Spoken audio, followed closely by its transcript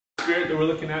spirit that we're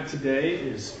looking at today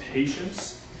is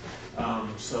patience.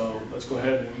 So let's go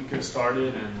ahead and get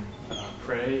started and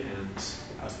pray and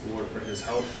ask the Lord for his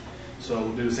help. So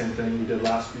we'll do the same thing we did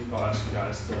last week. I'll ask you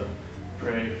guys to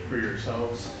pray for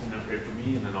yourselves and then pray for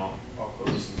me, and then I'll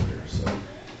close in prayer. So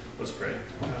let's pray.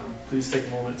 Please take a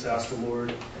moment to ask the Lord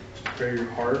to prepare your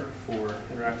heart for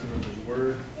interacting with his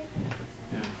word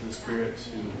and for the Spirit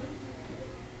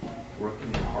to work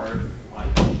in your heart and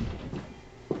life.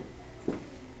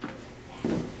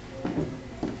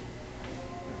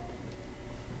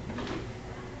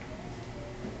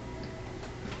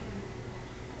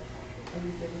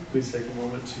 Please take a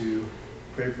moment to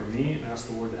pray for me and ask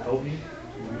the Lord to help me,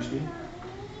 to use me.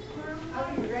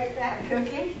 I'll be right back,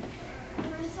 okay?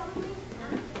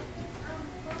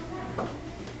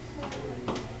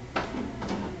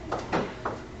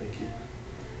 Thank you.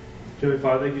 Heavenly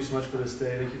Father, thank you so much for this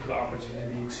day. Thank you for the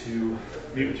opportunity to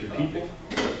meet with your people,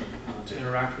 to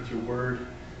interact with your word,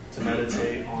 to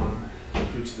meditate on the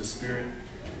fruits of the Spirit.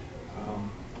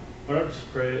 Lord, I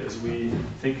just pray as we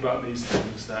think about these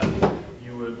things that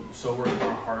you would so work in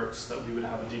our hearts, that we would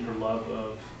have a deeper love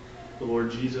of the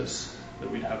Lord Jesus, that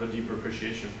we'd have a deeper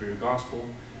appreciation for your gospel,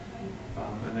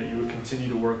 and that you would continue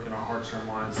to work in our hearts and our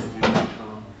minds, that we would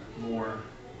become more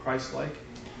Christ-like,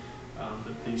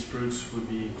 that these fruits would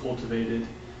be cultivated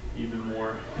even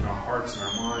more in our hearts and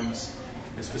our minds,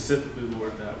 and specifically,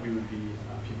 Lord, that we would be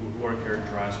people who are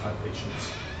characterized by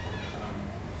patience.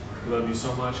 We love you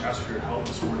so much. Ask for your help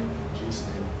this morning. In Jesus'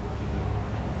 name.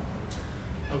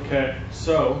 Okay,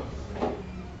 so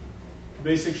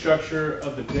basic structure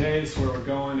of the day. This is where we're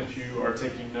going. If you are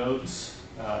taking notes,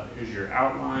 here's your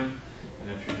outline.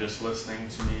 And if you're just listening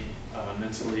to me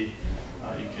mentally,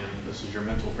 this is your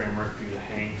mental framework for you to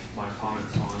hang my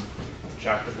comments on,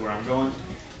 track with where I'm going.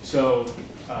 So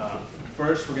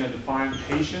first, we're going to define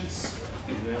patience.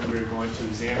 And then we're going to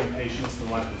examine patience in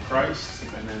the life of Christ.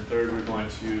 And then third, we're going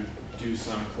to do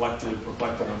some collective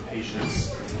reflecting on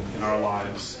patience in our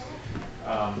lives.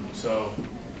 So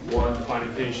 1,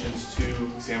 defining patience.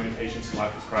 2, examining patience in the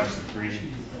life of Christ. And 3,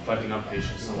 reflecting on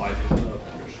patience in the life of the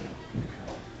Christian.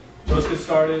 So let's get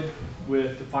started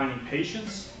with defining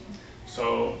patience.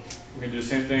 So we're going to do the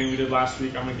same thing we did last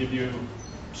week. I'm going to give you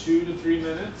 2 to 3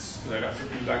 minutes, because I got some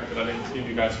feedback that I didn't give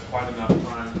you guys quite enough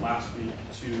time last week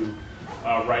to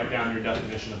write down your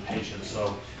definition of patience.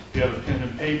 So if you have a pen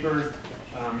and paper,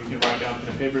 you can write down pen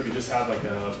and paper. If you just have like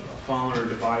a phone or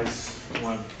device, you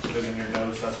want to put it in your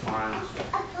notes, that's fine.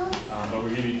 But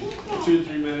we'll give you 2 to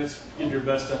 3 minutes, give your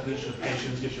best definition of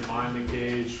patience, get your mind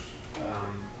engaged,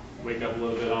 wake up a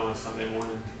little bit on a Sunday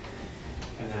morning,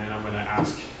 and then I'm going to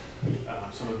ask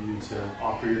some of you to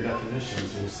offer your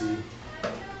definitions and see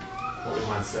what we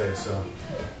might say. So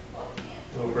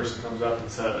a little person comes up and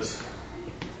says,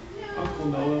 Uncle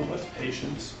Noah, what's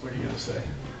patience? What are you going to say?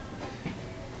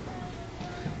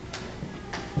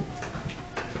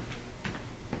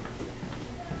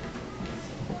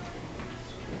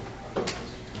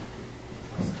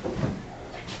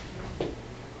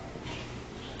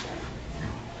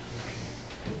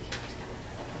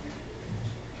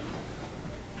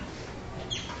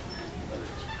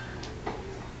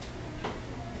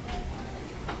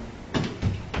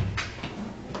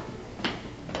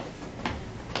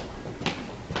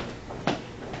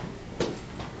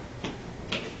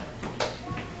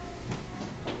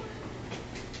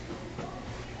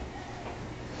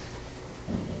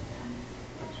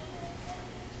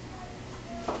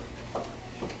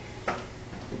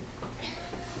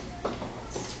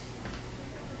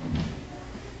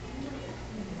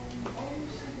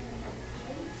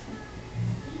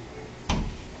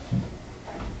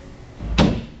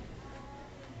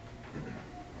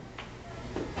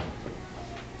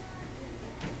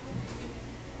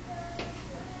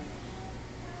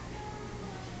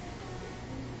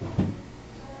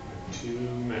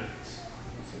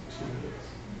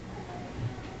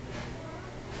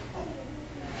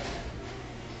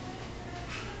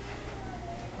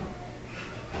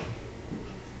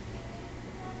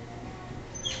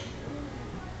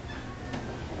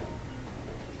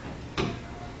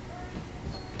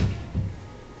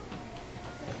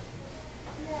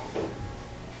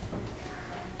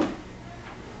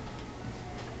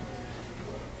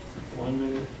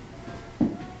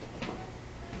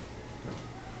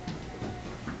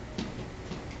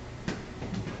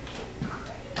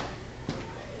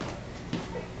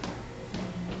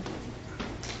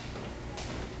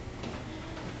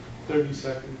 $30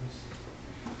 seconds.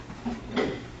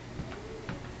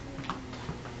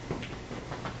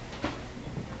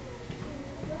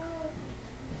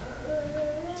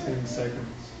 10 seconds.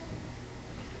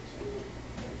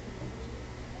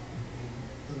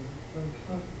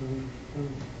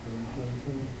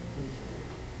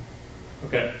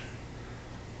 Okay,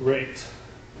 great.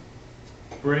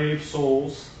 Brave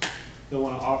souls that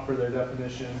want to offer their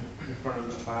definition in front of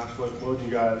the class. What would you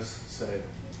guys say?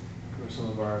 What are some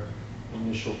of our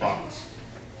initial thoughts?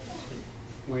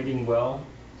 Waiting well.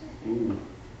 Ooh,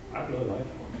 I really like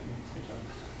that one.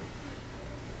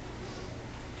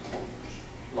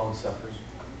 Long suffering.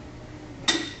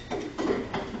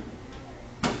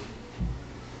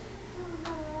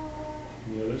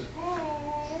 Any others?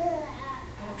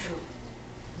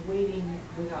 Waiting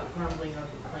without grumbling or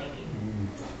complaining.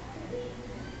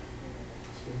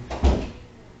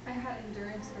 I had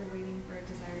endurance or waiting for a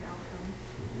desired outcome.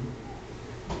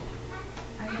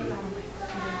 I know that one.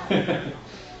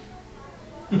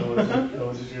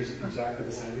 Was yours exactly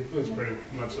the same? It's pretty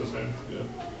much the same. Yeah.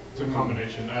 It's a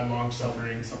combination. Add long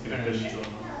suffering, Something and efficient.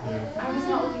 yeah. I was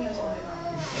not looking at all my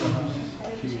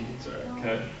Sorry.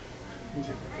 Okay.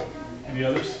 Any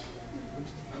others?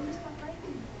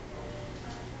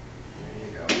 There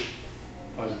you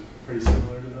go. Pretty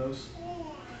similar to those.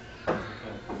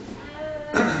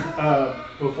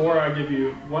 Before I give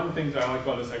you, one thing that I like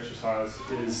about this exercise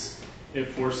is it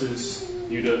forces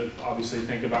you to obviously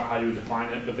think about how you would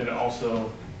define it, but then it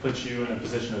also puts you in a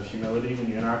position of humility when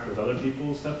you interact with other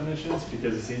people's definitions,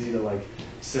 because it's easy to like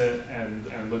sit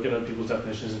and look at other people's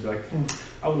definitions and be like,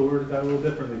 I would have worded that a little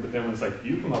differently. But then when it's like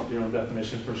you come up with your own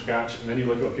definition from scratch, and then you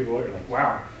look at what people are, you're like,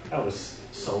 wow, that was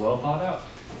so well thought out.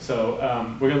 So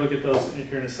we're going to look at those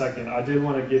here in a second. I did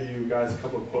want to give you guys a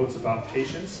couple of quotes about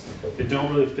patience. They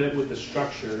don't really fit with the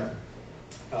structure,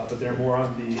 but they're more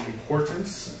on the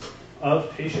importance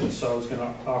of patience. So I was going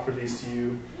to offer these to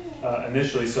you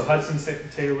initially. So Hudson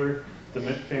Taylor, the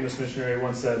famous missionary,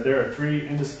 once said, there are 3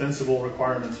 indispensable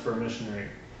requirements for a missionary.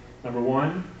 Number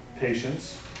 1,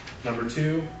 patience. Number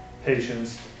 2,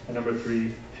 patience. And number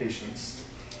 3, patience.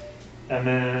 And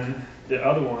then the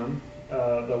other one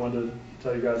that I wanted to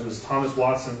tell you guys was Thomas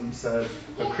Watson said,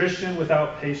 a Christian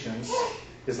without patience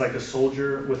is like a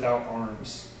soldier without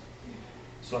arms.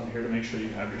 So I'm here to make sure you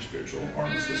have your spiritual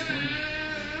arms this morning.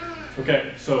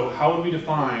 Okay, so how would we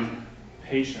define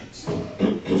patience?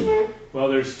 Well,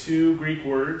 there's 2 Greek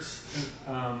words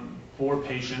for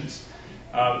patience.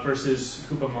 The first is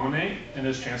hupomone, and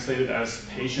is translated as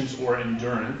patience or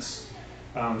endurance.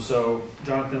 So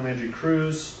Jonathan Landry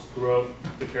Cruz, who wrote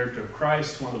The Character of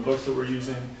Christ, one of the books that we're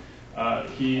using,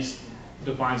 he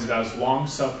defines it as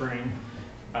long-suffering,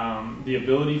 the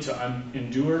ability to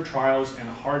endure trials and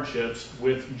hardships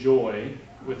with joy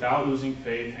without losing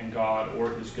faith in God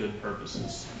or his good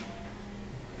purposes.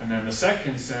 And then the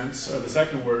second sense, or the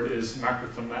second word, is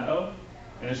makrothomeo,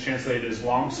 and it's translated as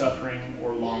long-suffering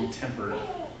or long-tempered.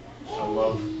 I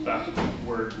love that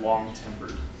word,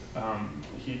 long-tempered.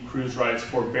 Cruz writes,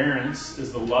 forbearance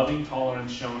is the loving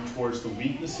tolerance shown towards the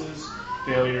weaknesses,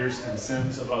 failures, and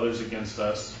sins of others against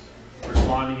us,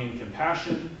 responding in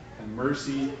compassion and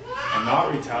mercy, and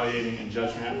not retaliating in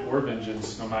judgment or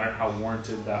vengeance, no matter how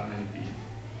warranted that may be.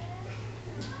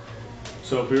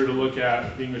 So if we were to look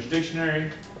at the English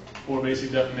dictionary, 4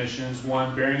 basic definitions.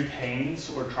 1, bearing pains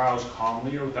or trials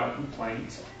calmly or without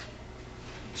complaint.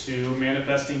 2,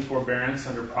 manifesting forbearance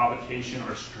under provocation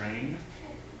or strain.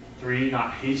 3,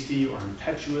 not hasty or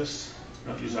impetuous.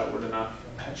 I don't use that word enough,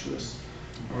 impetuous.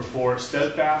 Number 4,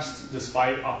 steadfast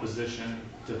despite opposition,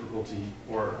 difficulty,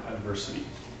 or adversity.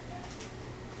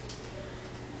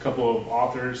 A couple of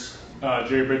authors.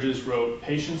 Jerry Bridges wrote,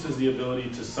 patience is the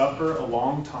ability to suffer a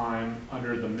long time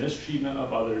under the mistreatment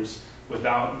of others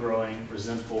without growing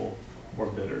resentful or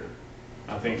bitter.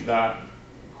 I think that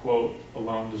quote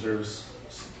alone deserves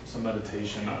some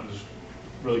meditation. I'm just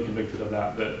really convicted of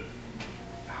that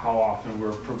how often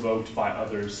we're provoked by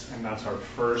others, and that's our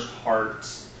first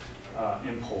heart's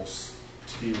impulse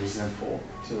to be resentful,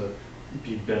 to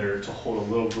be bitter, to hold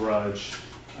a little grudge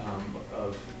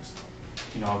of,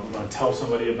 I'm going to tell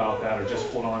somebody about that or just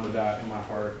hold on to that in my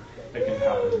heart. It can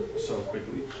happen so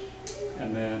quickly.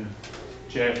 And then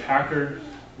J.F. Packer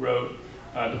wrote,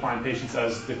 defined patience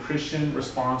as the Christian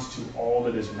response to all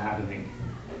that is maddening.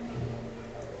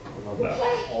 I love that.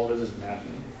 All that is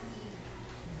maddening.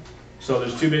 So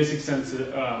there's 2 basic senses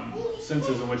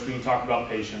in which we can talk about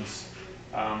patience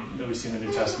that we see in the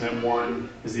New Testament. 1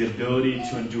 is the ability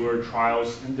to endure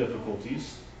trials and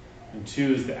difficulties. And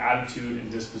 2 is the attitude and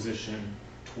disposition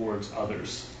towards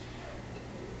others.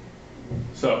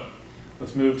 So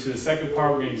let's move to the second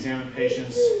part. We're going to examine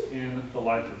patience in the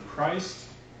life of Christ.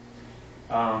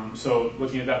 So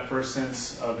looking at that first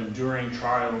sense of enduring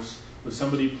trials, would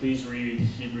somebody please read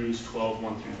Hebrews 12,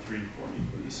 1 through 3 for me,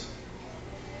 please?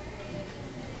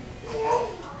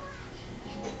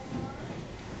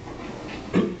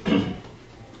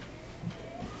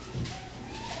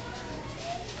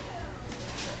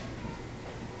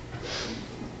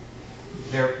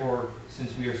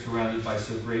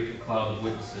 so great a cloud of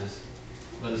witnesses,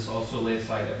 let us also lay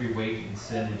aside every weight and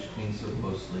sin which clings so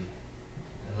closely,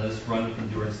 and let us run with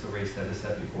endurance the race that is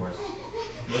set before us,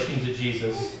 looking to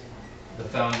Jesus, the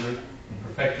founder and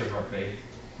perfecter of our faith,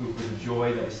 who for the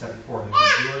joy that was set before him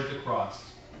endured the cross,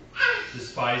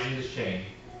 despising the shame,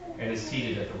 and is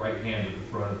seated at the right hand of the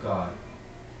throne of God.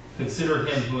 Consider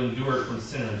him who endured from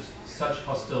sinners such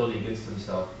hostility against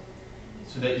himself,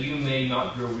 so that you may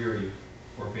not grow weary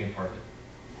or faint-hearted.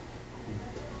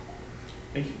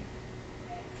 Thank you.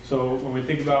 So when we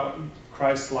think about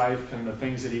Christ's life and the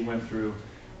things that he went through,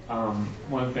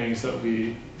 one of the things that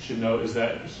we should note is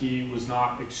that he was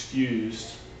not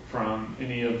excused from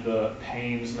any of the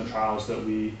pains and the trials that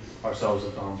we ourselves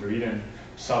have gone through. He didn't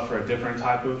suffer a different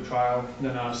type of trial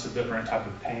than us, a different type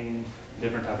of pain, a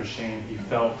different type of shame. He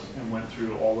felt and went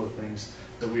through all of the things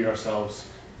that we ourselves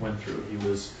went through. He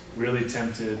was really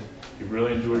tempted. He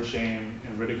really endured shame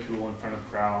and ridicule in front of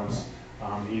crowds.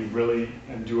 He really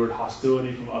endured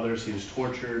hostility from others. He was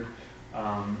tortured.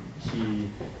 He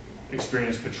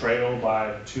experienced betrayal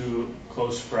by two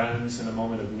close friends in a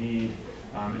moment of need.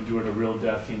 Endured a real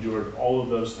death. He endured all of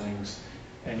those things.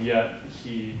 And yet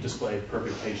he displayed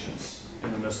perfect patience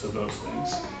in the midst of those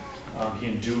things. He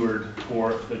endured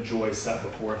for the joy set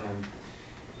before him.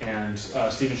 And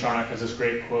Stephen Charnock has this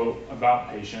great quote about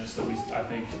patience that I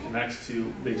think connects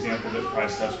to the example that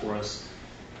Christ sets for us.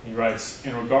 He writes,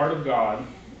 "In regard of God,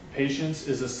 patience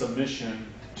is a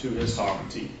submission to his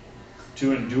sovereignty.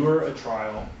 To endure a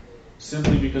trial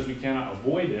simply because we cannot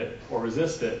avoid it or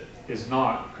resist it is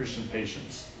not Christian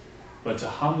patience. But to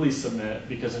humbly submit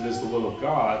because it is the will of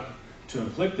God to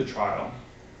inflict the trial,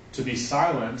 to be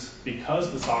silent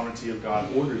because the sovereignty of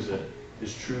God orders it,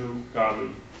 is true godly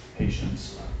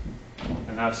patience."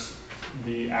 And that's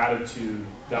the attitude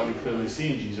that we clearly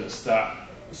see in Jesus, that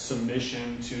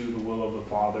submission to the will of the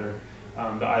Father.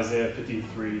 The Isaiah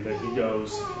 53, that he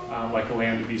goes like a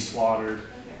lamb to be slaughtered,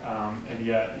 and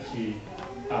yet he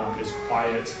is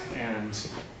quiet, and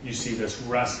you see this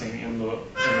resting in the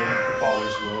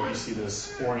Father's will. You see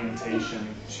this orientation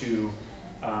to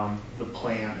the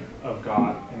plan of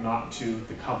God, and not to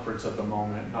the comforts of the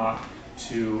moment, not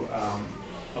to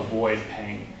avoid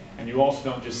pain. And you also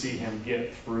don't just see him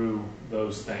get through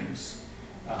those things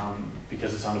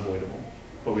because it's unavoidable.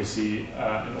 But we see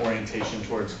an orientation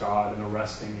towards God and a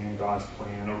resting in God's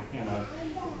plan,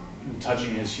 and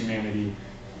touching his humanity,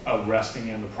 resting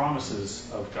in the promises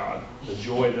of God, the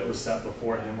joy that was set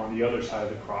before him on the other side of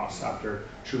the cross after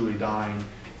truly dying.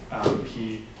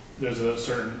 There's a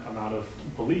certain amount of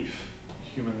belief,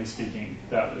 humanly speaking,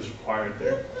 that is required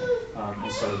there.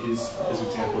 And so his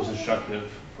example is instructive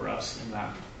for us in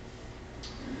that.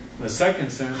 The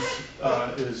second sense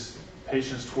is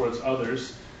patience towards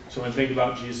others. So when we think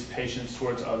about Jesus' patience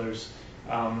towards others,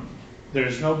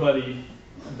 there's nobody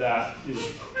that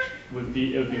it would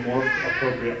be more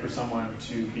appropriate for someone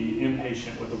to be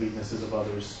impatient with the weaknesses of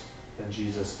others than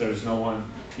Jesus. There's no one,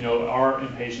 our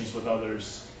impatience with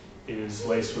others is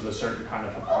laced with a certain kind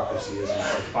of hypocrisy, isn't it?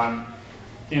 Like if I'm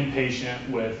impatient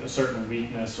with a certain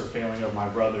weakness or failing of my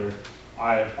brother,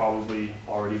 I have probably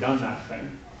already done that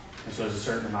thing. And so there's a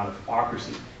certain amount of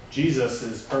hypocrisy. Jesus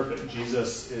is perfect.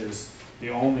 Jesus is the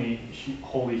only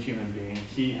holy human being.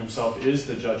 He himself is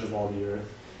the judge of all the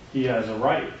earth. He has a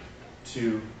right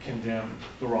to condemn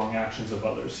the wrong actions of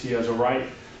others. He has a right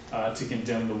to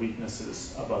condemn the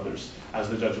weaknesses of others as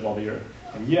the judge of all the earth.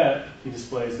 And yet, he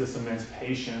displays this immense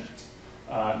patient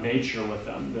nature with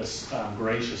them, this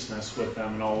graciousness with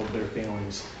them and all of their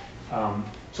failings.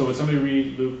 So would somebody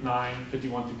read Luke 9,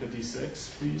 51 through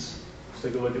 56, please? Let's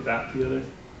take a look at that together.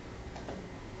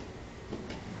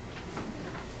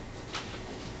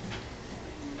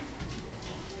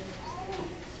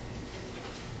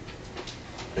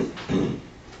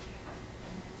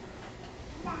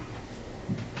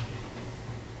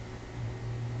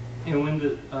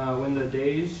 And when the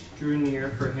days drew near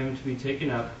for him to be taken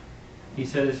up, he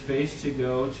set his face to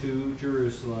go to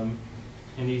Jerusalem,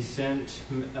 and he sent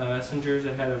messengers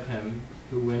ahead of him,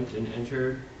 who went and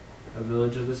entered a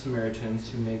village of the Samaritans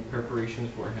to make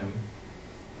preparations for him.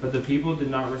 But the people did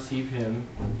not receive him,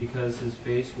 because his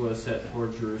face was set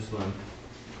toward Jerusalem.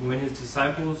 And when his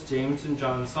disciples James and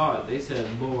John saw it, they said,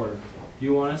 "Lord, do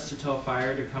you want us to tell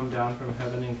fire to come down from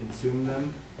heaven and consume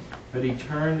them?" But he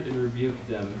turned and rebuked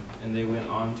them, and they went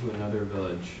on to another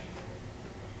village.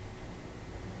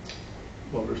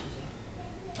 What verse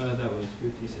is that? That was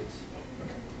 56.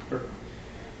 Perfect.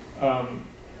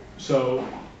 So,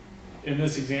 in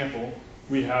this example,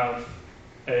 we have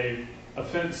a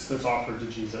offense that's offered to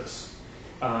Jesus.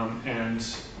 And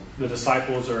the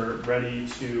disciples are ready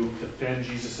to defend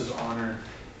Jesus' honor.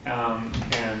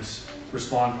 And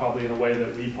respond probably in a way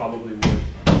that we probably would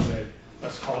say,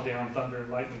 let's call down thunder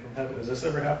and lightning from heaven. Has this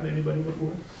ever happened to anybody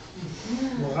before?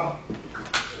 Wow.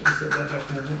 I said that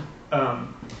definitely.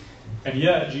 And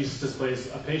yet, Jesus displays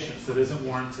a patience that isn't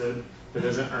warranted, that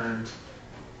isn't earned.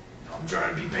 I'm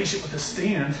trying to be patient with this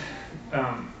stand.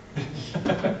 There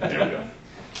we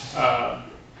go.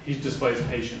 He displays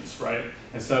patience, right?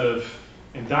 Instead of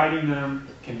indicting them,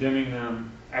 condemning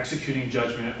them, executing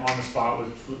judgment on the spot,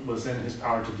 which was in his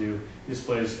power to do, he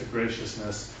displays a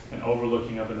graciousness, an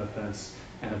overlooking of an offense,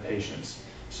 and a patience.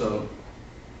 So,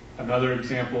 another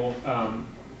example,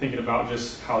 thinking about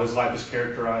just how his life is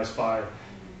characterized by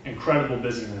incredible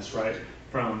busyness, right?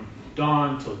 From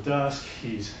dawn till dusk,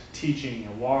 he's teaching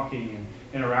and walking and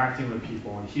interacting with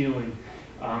people and healing.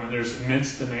 And there's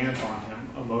immense demands on him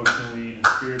emotionally and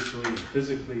spiritually and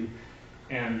physically.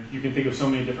 And you can think of so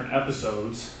many different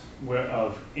episodes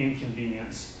of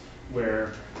inconvenience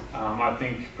where I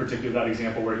think particularly that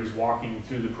example where he's walking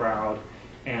through the crowd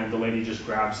and the lady just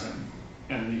grabs him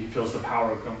and he feels the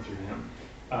power come through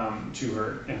him to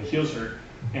her and heals her.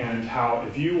 And how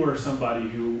if you were somebody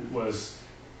who was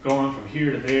going from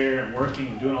here to there and working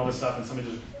and doing all this stuff and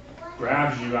somebody just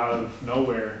grabs you out of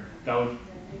nowhere, that would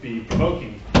be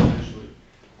provoking potentially.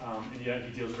 And yet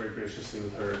he deals very graciously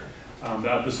with her.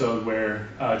 The episode where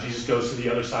Jesus goes to the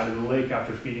other side of the lake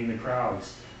after feeding the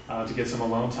crowds to get some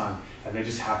alone time, and they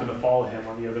just happen to follow him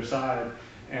on the other side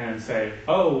and say,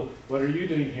 "Oh, what are you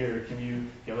doing here? Can you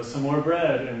give us some more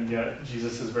bread?" And yet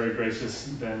Jesus is very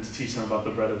gracious then to teach them about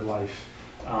the bread of life.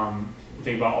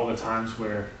 Think about all the times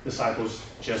where disciples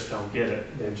just don't get it.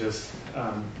 They just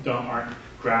aren't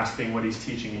grasping what he's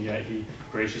teaching, and yet he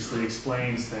graciously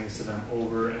explains things to them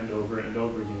over and over and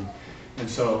over again. And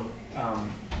so,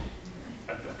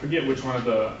 I forget which one of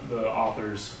the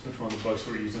authors, which one of the books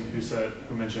we're using,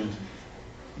 who mentioned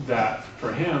that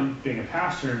for him, being a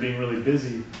pastor and being really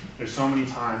busy, there's so many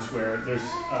times where there's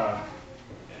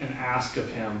an ask of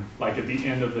him, like at the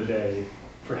end of the day,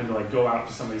 for him to like go out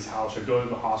to somebody's house or go to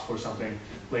the hospital or something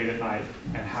late at night,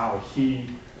 and how he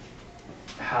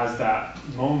has that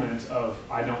moment of,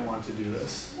 I don't want to do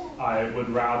this. I've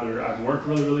worked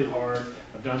really, really hard.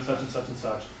 I've done such and such and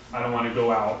such. I don't want to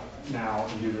go out now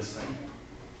and do this thing.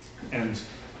 And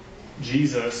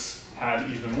Jesus had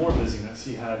even more busyness.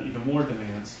 He had even more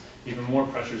demands, even more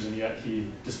pressures, and yet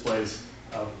he displays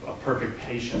a perfect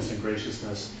patience and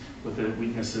graciousness with the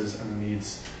weaknesses and the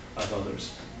needs of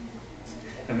others.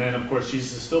 And then, of course,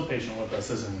 Jesus is still patient with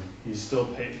us, isn't he?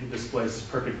 He displays his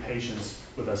perfect patience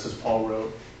with us, as Paul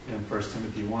wrote in 1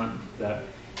 Timothy 1, that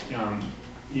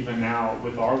even now,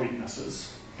 with our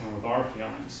weaknesses, and with our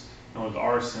failings, and with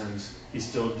our sins, he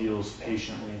still deals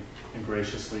patiently and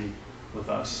graciously with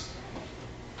us.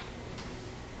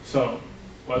 So,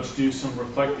 let's do some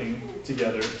reflecting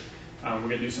together. We're going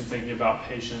to do some thinking about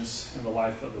patience in the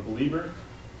life of the believer.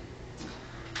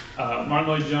 Martin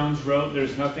Lloyd-Jones wrote,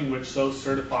 "There's nothing which so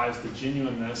certifies the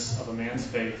genuineness of a man's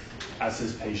faith as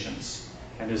his patience,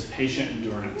 and his patient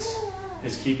endurance,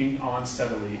 his keeping on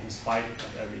steadily in spite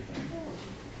of everything."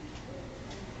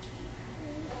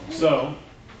 So,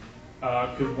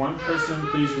 could one person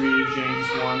please read James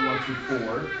 1, 1 through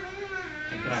 4?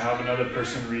 And can I have another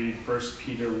person read 1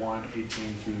 Peter 1,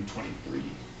 18 through 23?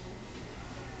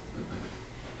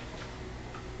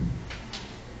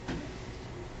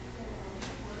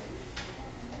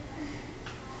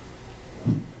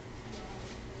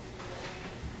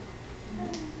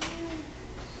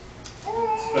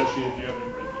 Especially if you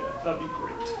haven't read yet. That'd be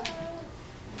great.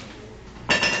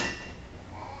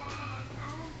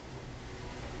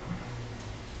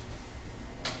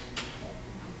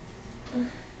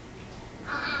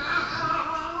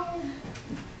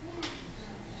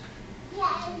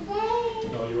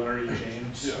 No, you want to read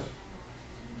James? Yeah.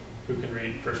 Who can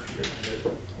read 1 Peter?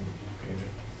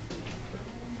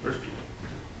 First Peter.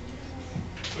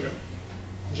 Okay.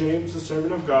 James, the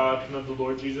servant of God and of the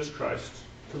Lord Jesus Christ,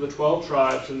 to the 12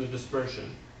 tribes in the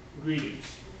dispersion, greetings.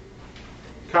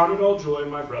 Count it all joy,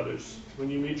 my brothers, when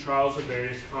you meet trials of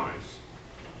various kinds.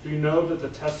 For you know that the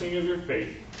testing of your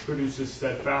faith produces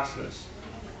steadfastness.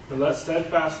 And let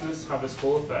steadfastness have its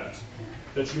full effect,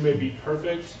 that you may be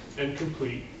perfect and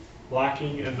complete,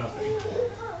 lacking in nothing.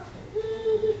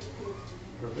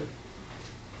 Perfect.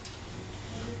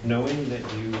 Knowing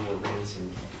that you were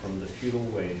ransomed from the futile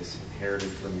ways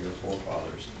inherited from your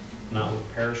forefathers, not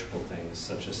with perishable things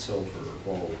such as silver or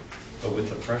gold, but with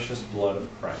the precious blood of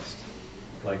Christ,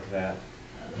 like that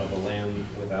of a lamb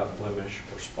without blemish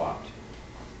or spot.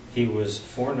 He was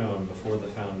foreknown before the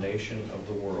foundation of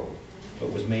the world,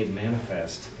 but was made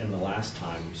manifest in the last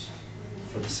times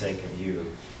for the sake of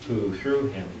you, who through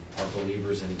him are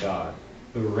believers in God,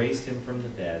 who raised him from the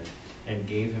dead and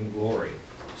gave him glory,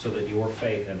 so that your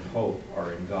faith and hope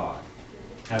are in God.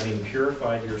 Having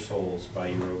purified your souls by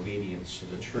your obedience to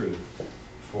the truth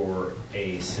for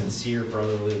a sincere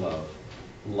brotherly love,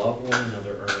 love one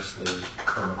another earnestly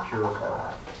from a pure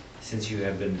heart, since you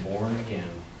have been born again,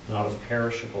 not of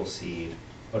perishable seed,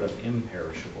 but of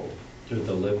imperishable, through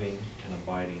the living and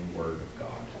abiding Word of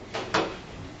God.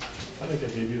 I think I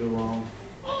gave you the wrong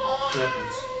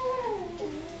reference.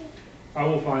 I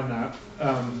will find that.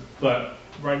 But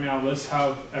right now, let's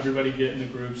have everybody get into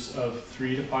groups of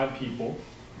 3 to 5 people.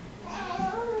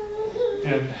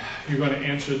 And you're going to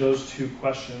answer those 2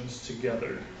 questions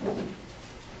together.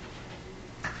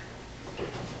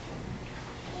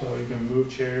 So you can move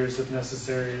chairs if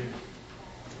necessary.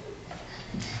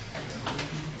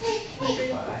 3 to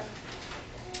 5.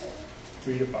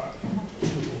 3 to 5.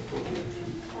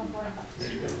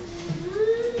 There you go.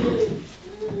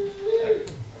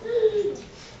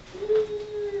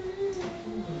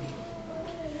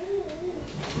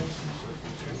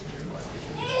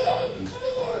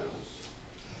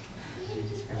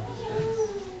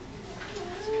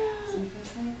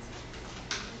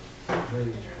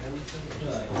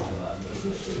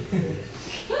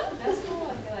 That's cool. I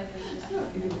feel like it's just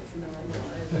It's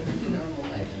normal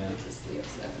life, to sleep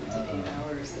 7 to 8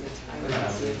 hours at a time. It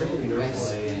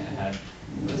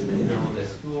was pretty normal to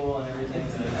school and everything.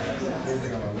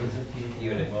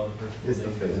 Even well, the first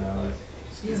couple days, I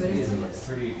was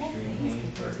pretty extreme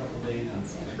pain for a couple days. And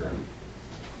for a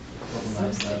couple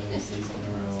nights, I was sleep in a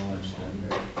row, and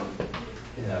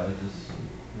yeah, it was just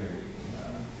very.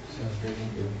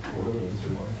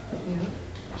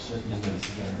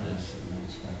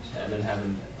 And then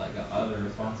having like other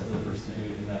responsibilities to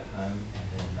do in that time,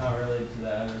 not related to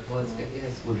that. Well, it's good,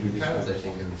 yes. Trials, I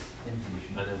think, of And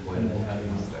then having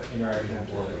interaction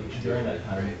with during that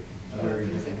time, a very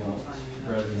difficult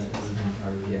president who was in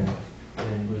charge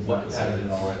and was not having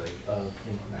it all of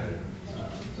implementing.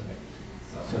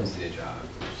 so it's a job.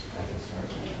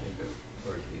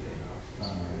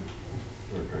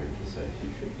 We're trying to say you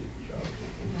should get the job.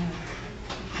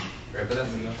 Right, but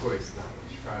that's of course not a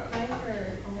trial. mine for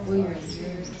almost Well, you're 2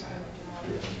 years.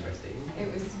 It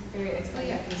was very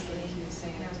exciting. Because he was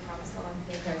saying I was promised a lot of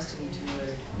things. Christ in each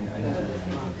word.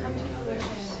 Come to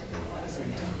fruition. A lot of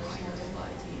things. A lot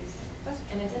of teas.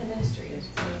 And it's in a ministry,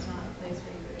 so it's not a place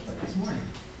where you would expect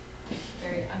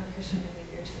very unchristian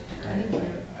behavior to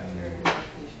occur.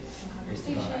 Some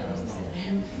conversations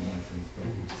and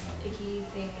icky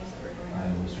things that were going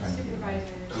on with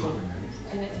supervisors.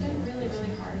 And it's been really,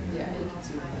 really hard for me to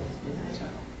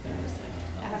time.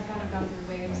 And I've kind of gone through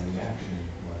waves of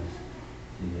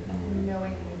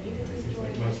knowing we needed to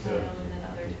join the trial, and then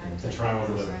other times The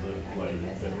trials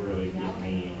that really get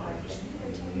me are just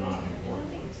not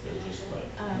important ones. They're just like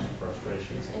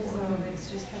frustrations. And so it's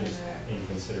just kind of a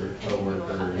Inconsiderate up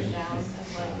coworkers, and down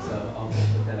of like, I'll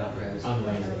put that out there. I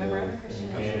remember I'm a Christian,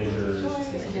 Managers,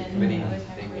 and then Many other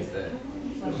times things like, that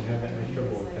you have that much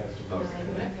trouble with that.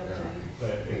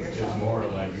 But it's more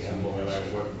like people that I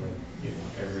work with,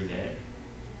 every day.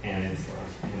 And it's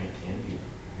like, and it can be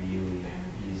really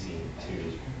easy to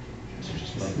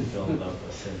just like build up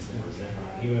a sense of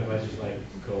resentment. Even if I just like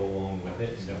go along with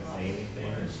it and don't say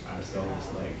anything, I'm still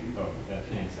just like, oh, that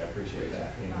thanks, I appreciate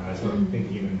that. I sort of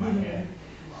thinking in my head,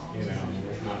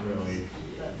 it's not really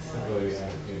the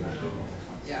attitude I should have.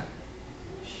 yeah.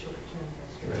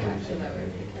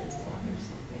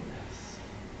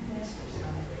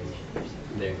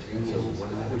 There. So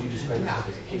would you describe Yeah.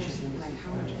 certification? Like,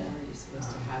 how much more are you supposed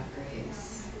to have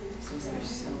grace since there's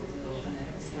so little, and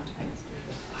at the same time, it's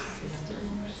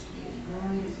persistence,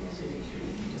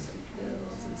 just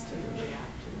builds instead of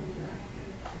reacting.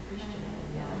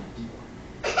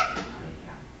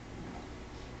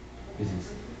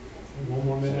 One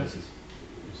more minute.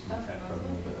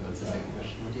 What's the second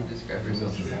question? What do you describe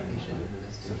yourself as a patient in the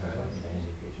midst of trials?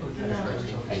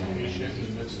 Patient in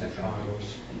the midst of trials.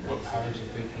 What patterns of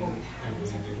thinking and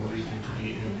believing will lead you to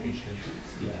be impatient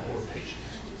or patient?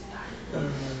 Well,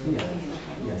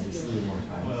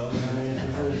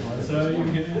 so you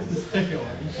can ask the second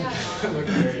one. Look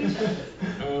great.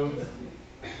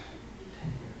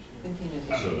 Thinking of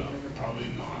I don't know. Probably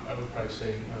not. I would probably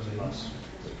say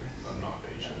I'm not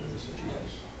patient in this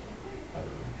situation. I don't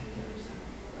know.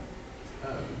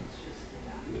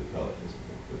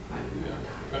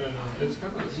 I don't know. It's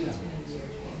kind of, you know what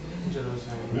I'm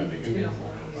saying? I think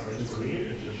it's for me,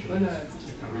 it's just to kind of, I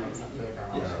feel like I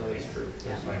oscillate.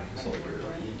 There's like, I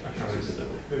kind of,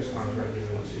 there's times where I give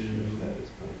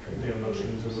into the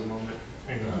emotions of the moment.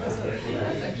 And That's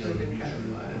actually been kind of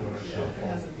my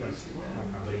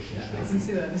foundation. I can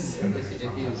see that.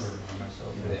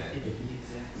 myself.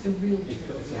 The real I guess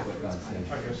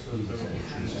the is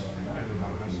I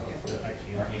remind myself that I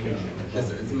can't be patient.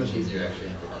 It's much easier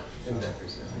actually. Exactly.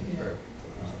 Or,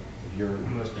 If you're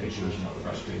Unless patience is frustrating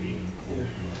frustrating.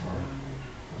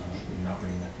 you're not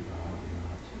bringing that to God, you're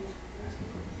not asking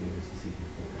for forgiveness to see if you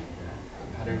forgive that.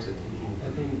 patterns of thinking. I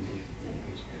think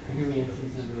there can be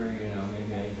instances where,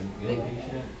 maybe I even feel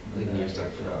patient, but Like then you're I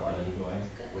stuck feel for a lot of joy.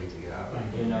 way to get out. Because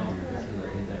I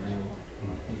get that real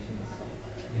patience.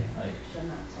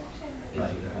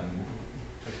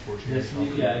 This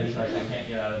week, he's like, I can't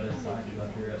get out of this, so I have to go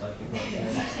through it like you both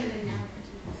said.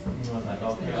 I was like,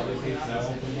 okay, I'll be patient, I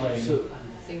won't complain.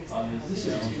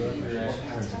 Obviously, I'll go through it.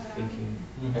 Patterns of thinking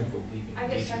and believing. I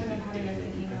get stuck in a pattern of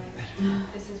thinking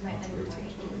this is my end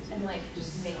point, and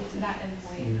just make it to that end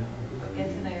point, get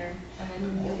to there, and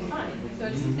then you'll be fine. So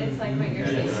it's like what you're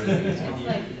saying.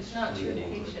 It's not true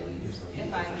patience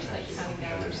if I'm just counting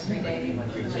down every day. You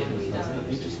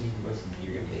just need to listen to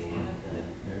your pain, and then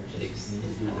it takes the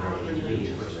wrong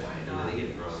information from it, and then they get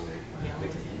it wrong. They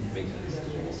make the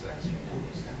decisions. So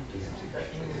you have to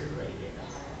correct it.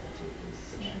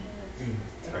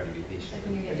 It's hard to be patient. Like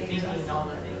when you get dating all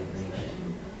the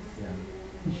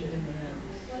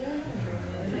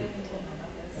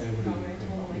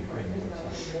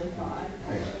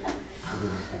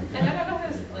And I don't know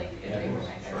if it was a dream or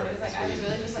nightmare, but it was I was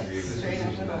really just straight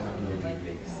up about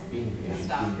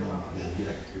stop.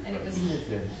 And it was,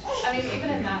 even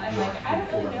in that, I'm like, I don't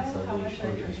really know how much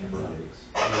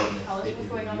college was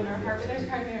going on in our heart, but there's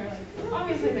part of me where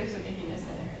obviously there's some ickiness in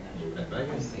there. But I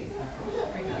guess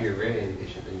if you're very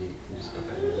impatient, then you can just go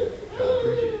find another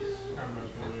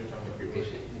job. If you're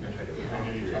patient, you try to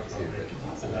work through it too,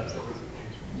 but sometimes that doesn't.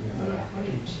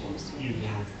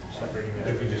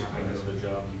 If you just find another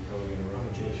job, you probably get a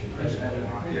reputation.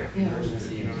 Yeah.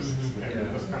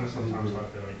 And that's kind of sometimes how I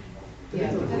feel like. Yeah,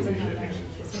 that's another.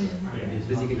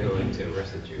 Because you can go into a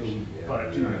worse situation. But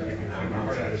if you can find out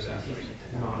that it's not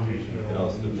patient at all,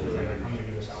 I'm going to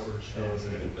give this hour show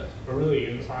that. But really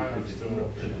inside, I'm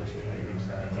still pretty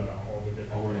sad about all the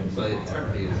different. But it's hard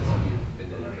to be, you've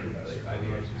been in it for like 5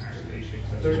 years.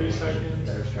 30 seconds.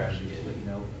 Better strategy is,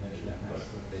 eventually that matters.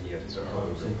 Then you have to start all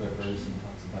over. Sinclair Ferguson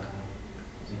talks about how,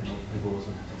 the goals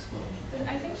of the explode. But I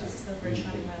think this is the first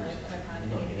time in my life that I've had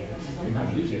anything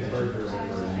I'm usually hard to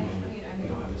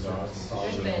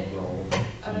there's been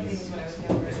other things when I was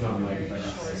younger. It's not like very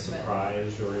short,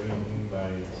 surprised or anything by.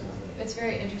 It's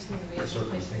very interesting to be in a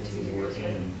place for 2 years in.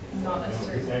 with not a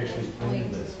certain It's actually planned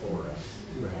length. this for us.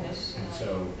 And it's And just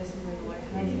so. this is where the Lord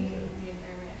has me. The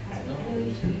environment has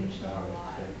really changed a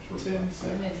lot. And it's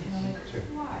kind of like,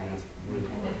 why? And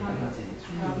then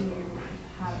how do you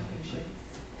have patience?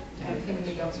 And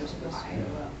everything else is why.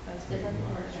 That's different.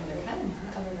 And there can,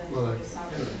 other than Well, just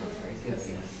sovereign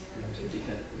cookies.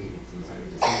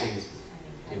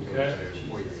 Okay.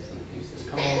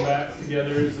 Come on back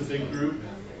together as a big group.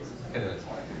 Kind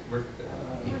of work.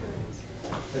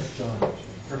 That's John.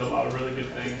 Heard a lot of really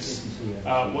good things.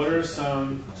 What are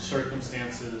some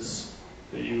circumstances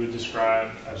that you would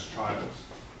describe as trials?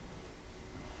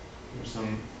 Or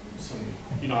some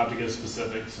you don't have to give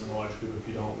specifics in the large group if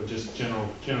you don't, but just general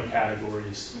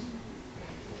categories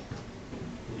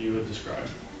that you would describe.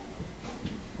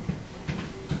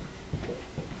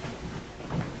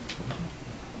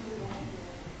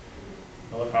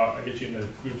 I love how I get you into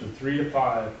groups of 3 to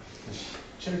 5.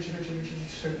 Chitter,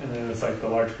 and then it's like the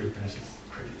large group, and it's just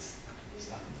crickets.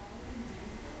 Stop.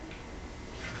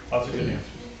 Lots of good answers.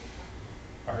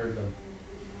 I heard them.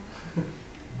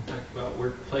 Talk about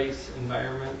workplace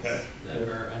environments Okay. that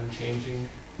are unchanging.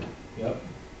 Yep.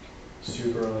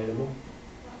 Super relatable.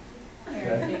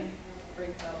 Parenting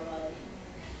brings out a lot of.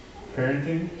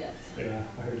 Parenting? Yes. Yeah,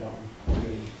 I heard that one.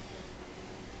 Good.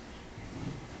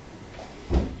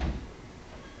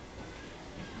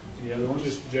 Yeah, the ones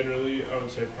just generally, I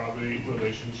would say probably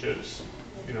relationships,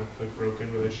 like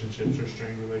broken relationships or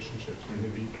strained relationships can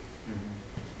be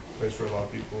a place where a lot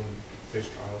of people face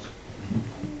trials.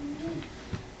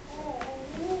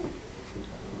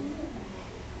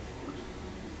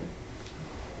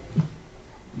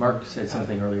 Mark said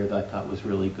something earlier that I thought was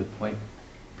really a good point.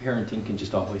 Parenting can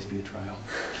just always be a trial.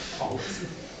 Always.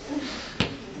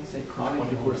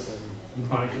 Chronic illness.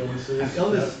 Chronic illnesses.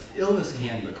 Illness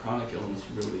can, but chronic illness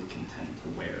really can tend to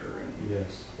wear. And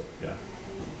Yes. Yeah.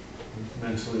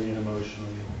 Mentally and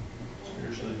emotionally,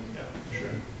 spiritually. Yeah, for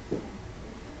sure.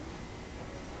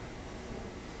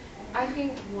 I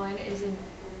think one isn't,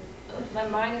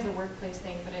 mine is a workplace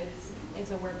thing, but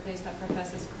it's a workplace that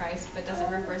professes Christ but doesn't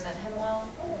represent him well.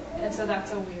 And so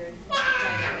that's a weird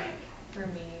dynamic for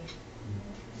me.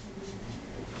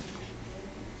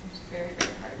 It's very,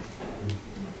 very hard.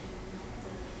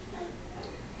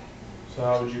 So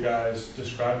how would you guys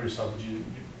describe yourself? Would you,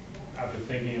 after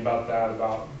thinking about that,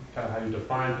 about kind of how you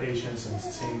define patience and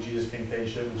seeing Jesus being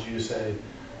patient, would you say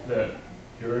that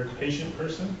you're a patient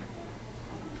person?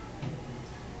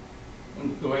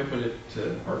 The way I put it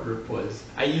to our group was,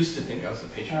 I used to think I was a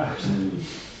patient person.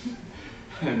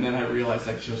 And then I realized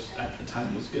I just, at the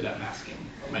time, was good at masking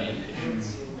my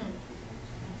impatience.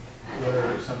 What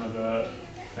are some of the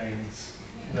things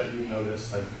that you've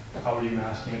noticed? Like, how were you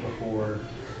masking it before?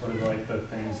 What are like the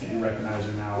things that you recognize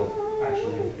are now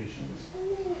actually impatience?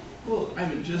 Well, I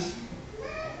mean, just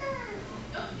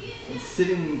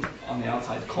sitting on the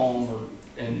outside calm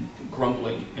and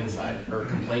grumbling inside, or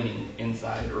complaining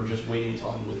inside, or just waiting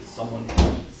until I'm with someone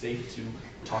safe to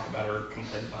talk about it or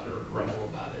complain about it or grumble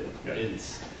about it. Yeah.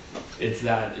 It's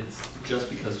that it's just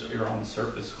because you're on the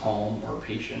surface calm or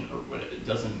patient or what, it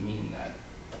doesn't mean that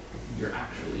you're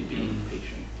actually being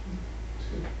patient.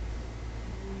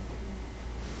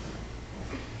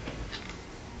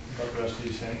 About the rest of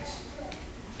you saints?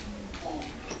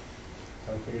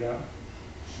 Have I figured out?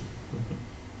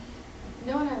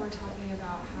 Noah and I were talking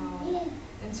about how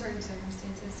in certain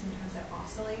circumstances sometimes it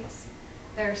oscillates.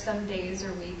 There are some days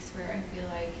or weeks where I feel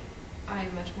like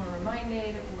I'm much more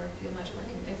reminded or feel much more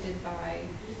convicted by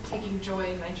taking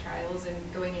joy in my trials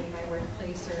and going into my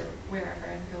workplace or wherever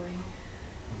I'm going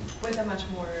with a much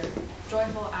more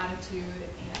joyful attitude,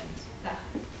 and that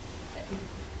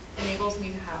enables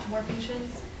me to have more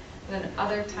patience. And then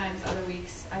other times, other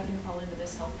weeks, I can fall into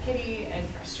this self-pity and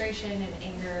frustration and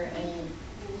anger and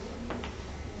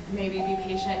maybe be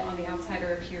patient on the outside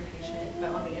or appear patient,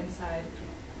 but on the inside,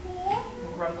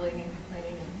 I'm grumbling and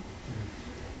complaining and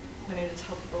wanting to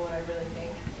tell people what I really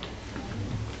think.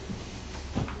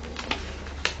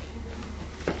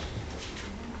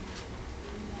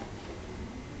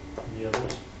 Any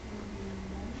others?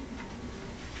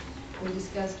 We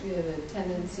discussed we have a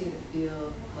tendency to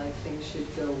feel like things should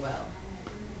go well.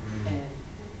 And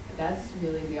that's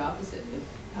really the opposite of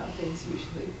how things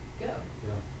usually go.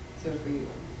 Yeah. So if we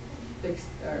fix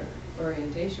our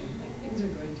orientation, like things are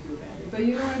going to go badly. But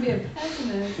you don't want to be a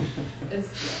pessimist.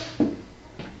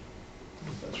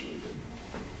 That's really good.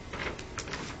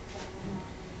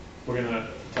 We're gonna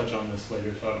touch on this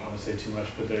later, so I don't want to say too much,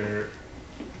 but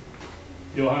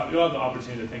you'll have the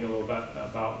opportunity to think a little bit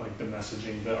about like the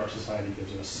messaging that our society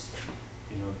gives us.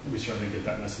 You know, we certainly get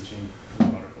that messaging in the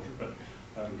water culture, but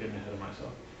I'm getting ahead of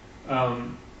myself.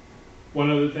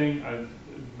 One other thing, it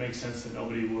makes sense that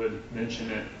nobody would mention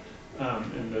it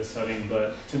in this setting,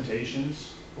 but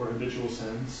temptations or habitual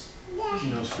sins,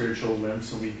 you know, spiritual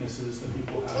limps and weaknesses that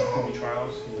people have in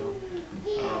trials.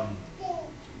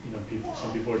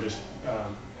 Some people are just, I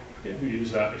forget who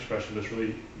used that expression, but it's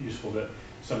really useful that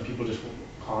some people just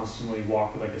constantly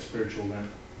walk with like a spiritual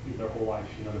limp their whole life.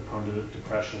 You know, they're prone to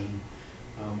depression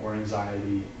or anxiety,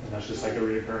 and that's just like a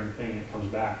reoccurring thing. It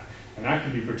comes back, and that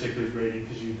can be particularly grating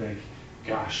because you think,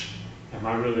 "Gosh, am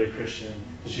I really a Christian?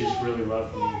 Does Jesus really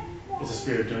love me? Is the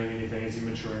Spirit doing anything? Is He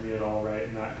maturing me at all?" Right,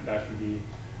 and that can be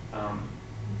a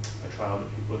trial that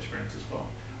people experience as well.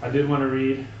 I did want to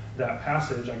read that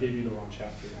passage. I gave you the wrong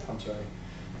chapter. I'm sorry.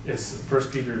 It's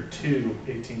 1 Peter 2,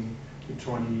 18 to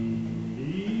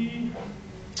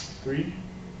 23.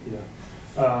 Yeah.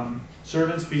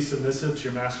 Servants, be submissive to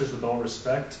your masters with all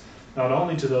respect, not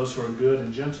only to those who are good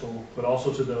and gentle, but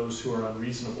also to those who are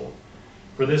unreasonable.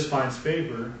 For this finds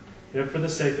favor, if for the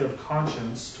sake of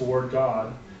conscience toward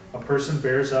God, a person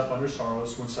bears up under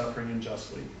sorrows when suffering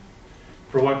unjustly.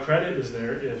 For what credit is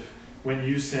there if, when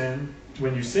you sin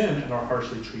and are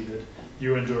harshly treated,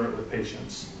 you endure it with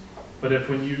patience? But if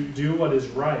when you do what is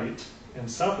right and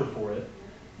suffer for it,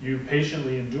 you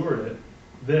patiently endure it,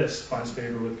 this finds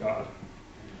favor with God.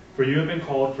 For you have been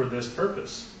called for this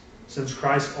purpose, since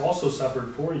Christ also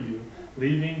suffered for you,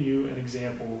 leaving you an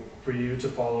example for you to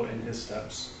follow in his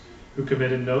steps, who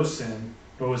committed no sin,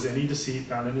 nor was any deceit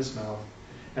found in his mouth.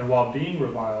 And while being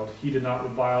reviled, he did not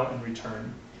revile in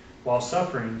return. While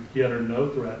suffering, he uttered no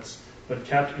threats, but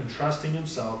kept entrusting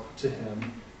himself to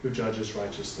him who judges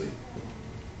righteously.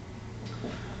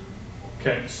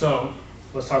 Okay, so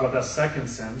let's talk about that second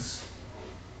sense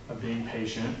of being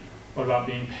patient. What about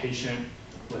being patient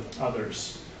with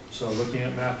others? So looking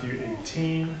at Matthew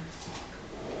 18. If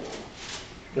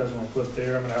you guys want to flip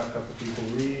there, I'm going to have a couple people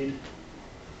read.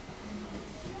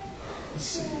 Let's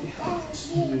see. Let's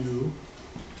do.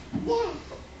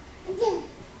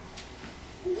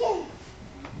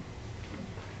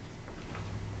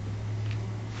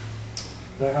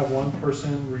 I have one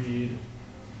person read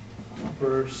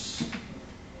verse,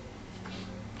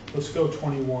 let's go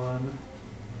 21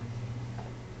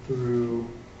 through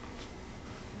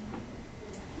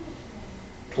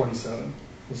 27.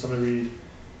 Can somebody read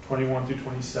 21 through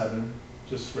 27?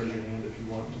 Just raise your hand if you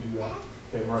want to do that.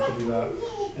 Okay, Mark will do that.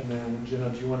 And then Jenna,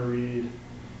 do you want to read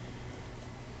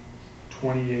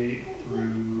 28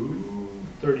 through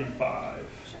 35?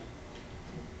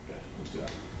 Okay, let's do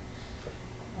that.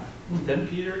 Then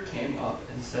Peter came up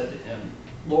and said to him,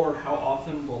 Lord, how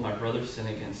often will my brother sin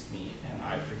against me, and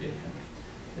I forgive him?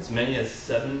 As many as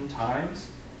 7 times?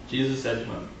 Jesus said to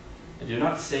him, I do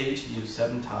not say to you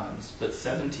 7 times, but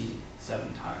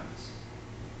 77 times.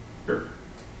 I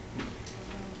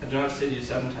do not say to you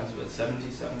 7 times, but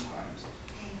 77 times.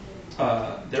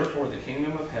 Therefore, the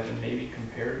kingdom of heaven may be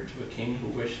compared to a king who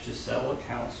wished to settle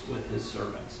accounts with his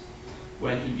servants.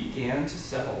 When he began to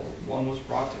settle, one was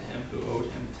brought to him who owed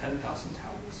him 10,000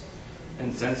 talents.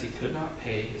 And since he could not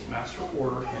pay, his master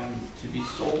ordered him to be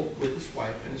sold with his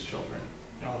wife and his children,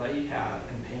 and all that he had,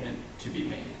 and payment to be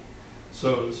made.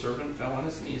 So the servant fell on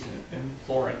his knees,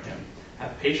 imploring him,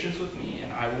 Have patience with me,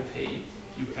 and I will pay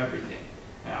you everything.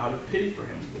 And out of pity for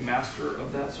him, the master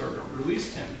of that servant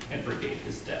released him and forgave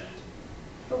his debt.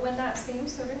 But when that same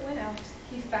servant went out,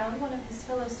 he found one of his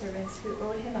fellow servants who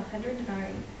owed him 100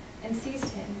 denarii, and seized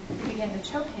him, and began to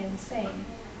choke him, saying,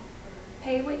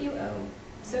 Pay what you owe.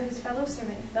 So his fellow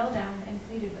servant fell down and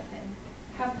pleaded with him,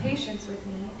 Have patience with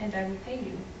me, and I will pay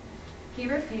you. He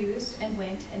refused, and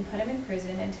went and put him in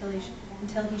prison until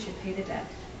he should pay the debt.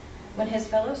 When his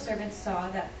fellow servants saw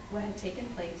that what had taken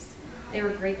place, they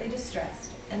were greatly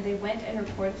distressed, and they went and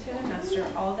reported to their master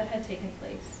all that had taken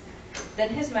place. Then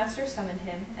his master summoned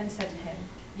him and said to him,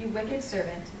 You wicked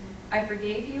servant, I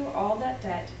forgave you all that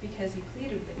debt because you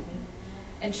pleaded with me.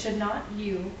 And should not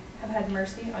you have had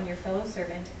mercy on your fellow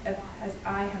servant as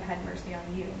I have had mercy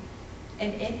on you?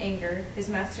 And in anger his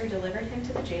master delivered him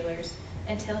to the jailers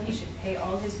until he should pay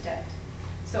all his debt.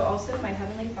 So also my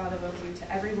heavenly Father will do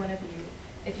to every one of you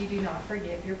if you do not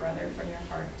forgive your brother from your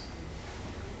heart.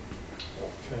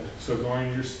 Okay, so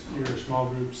going your small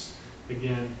groups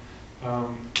again.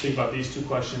 Think about these 2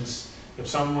 questions. If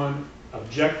someone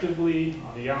objectively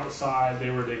on the outside, they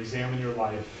were to examine your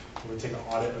life, they would take an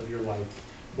audit of your life,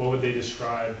 what would they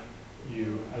describe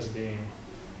you as being?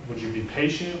 Would you be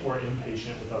patient or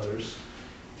impatient with others?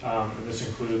 And this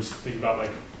includes, think about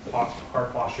like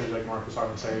heart postures like Mark was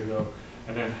talking a second ago.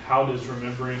 And then how does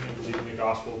remembering and believing the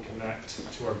gospel connect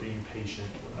to our being patient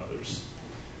with others?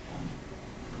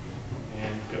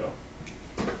 And go.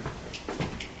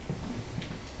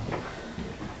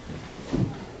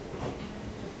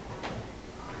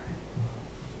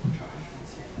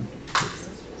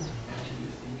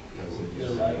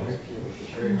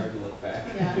 It's very hard to look back.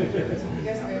 Yeah. You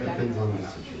guys are very back. Depends on the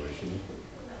situation.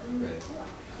 Right.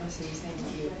 Oh, so you're saying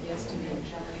yes to being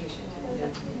patient and no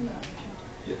to being impatient.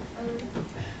 Yeah.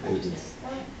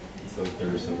 It's like there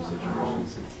are some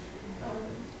situations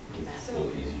it's a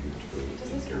little easier to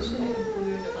Does this endure. question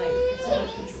include, like, if someone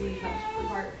can see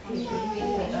heart posture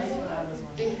being That's what I was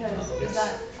wondering. Because is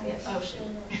that, yes,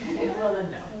 Well, then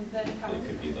no. then how? It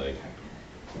could be like,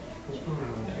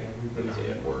 let's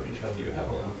say at work, you have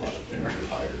a lot of you're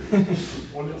tired. I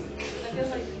feel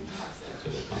like So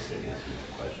they're constantly asking you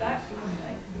questions. that feels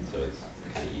like, And so it's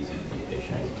kind of easy to be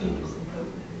patient with them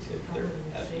if they're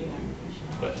asking you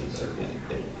questions that are getting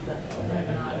paid. Not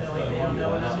knowing they don't know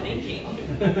what I'm thinking.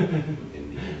 In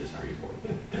the industry for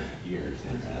years,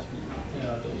 and asking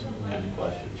those kind of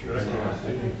questions. You're like,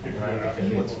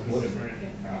 what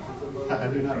I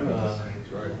do not know.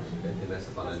 Right. They mess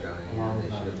up on a drawing.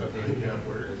 That's why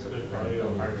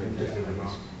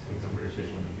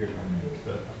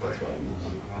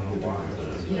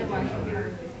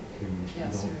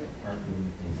Yes, in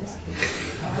this case,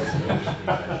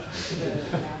 the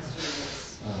master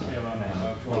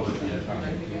was,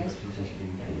 you guys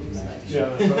Yeah,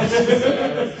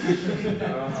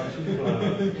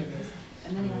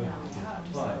 and then he went out,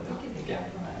 so wicked the guy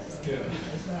was.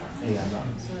 Hey, I'm not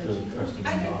really trusting I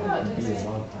think God. about It'd be a different,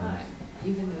 long time.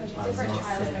 Even though different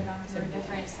trials that I've gone through,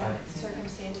 different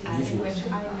circumstances in which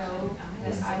I know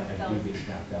that I felt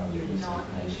not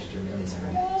patient with this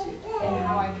person, and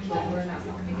how I can let her know.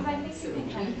 Because I think you can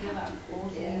kind of feel that pull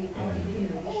to be How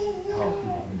people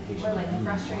can be or like patient.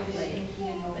 frustrated and heated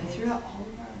and moments. throughout all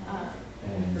of our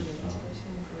And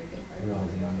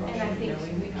realizing I'm not And I think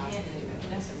we can't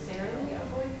necessarily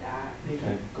avoid that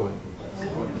Okay, go ahead.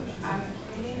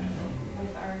 advocating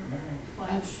with our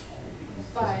flesh.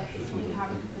 But we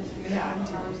have to figure out in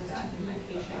terms of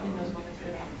communication in those moments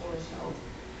where that pull is felt.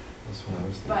 That's what I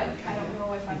was thinking. But I don't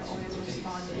know if I've always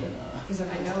responded, because I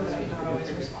know that I've not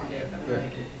always responded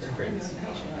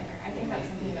I think that's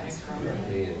something that I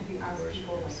strongly ask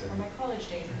people, like, from my college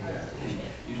days, and how to teach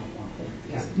it.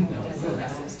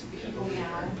 People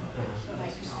now,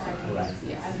 like,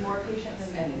 as more patient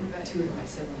than me, but Two of my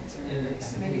siblings are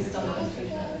maybe still not as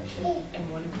patient. and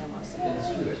one of them also goes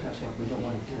through it. We don't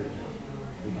want to hear it now.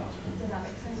 The gospel. Does that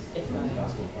make sense? If The I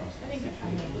gospel process. I think it's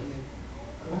fine.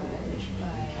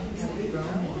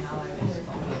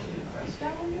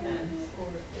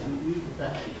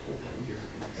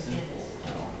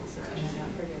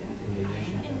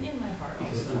 In my heart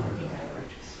also.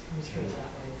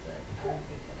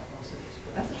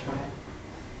 That's a try.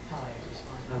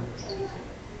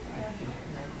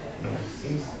 It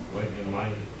seems like in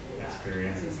my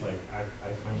experience, it's like I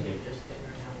find it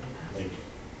like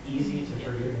easy to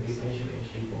forgive and be patient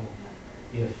with people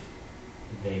if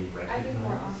they I think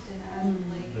more recognize often as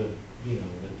like. that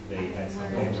that they had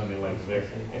something like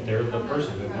if they're the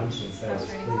person who comes and says,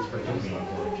 please forgive me, or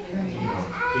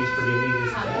please forgive me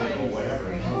this day, or whatever.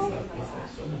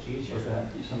 It's so much easier than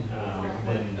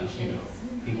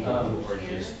people who are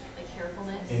just Like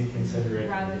carefulness inconsiderate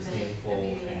rather and than disdainful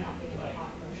abusing and hot like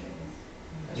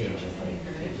emotions. just like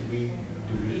do we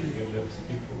forgive those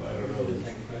people? I don't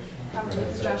know. Probably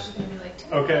Josh is gonna be like.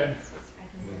 Okay.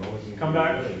 I can Come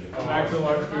back to the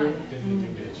large group.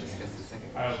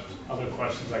 I have other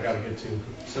questions I got to get to.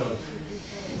 So,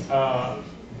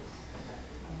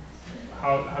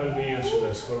 how did we answer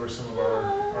this? What were some of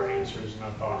our answers and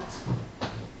our thoughts?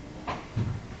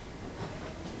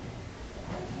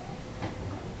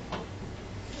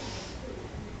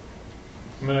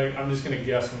 I'm just gonna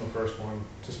guess on the first one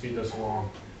to speed this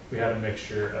along. We had a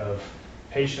mixture of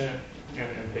patient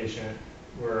and impatient.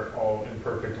 We're all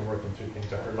imperfect and working through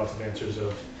things. I heard lots of answers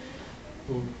of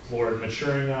Lord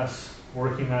maturing us,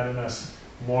 working that in us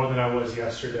more than I was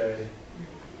yesterday,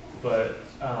 but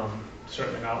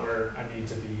certainly not where I need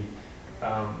to be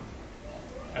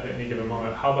at any given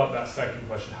moment. How about that second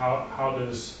question? How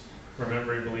does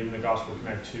remembering, believing the gospel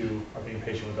connect to our being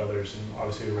patient with others? And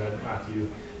obviously we read Matthew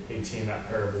 18, that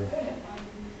parable.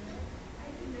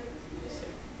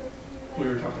 We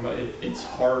were talking about it's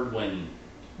hard when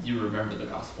you remember the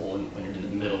gospel and when you're in the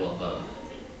middle of a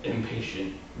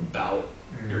impatient bout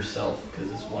yourself, because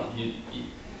it's one you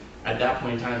at that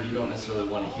point in time you don't necessarily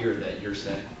want to hear that you're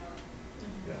sinning.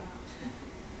 Yeah.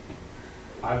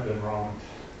 I've been wrong.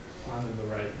 I'm in the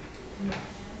right.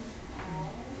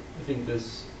 I think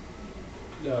this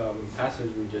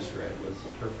passage we just read was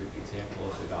a perfect example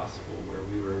of the gospel, where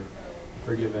we were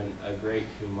forgiven a great,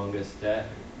 humongous debt,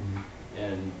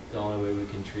 and the only way we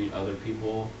can treat other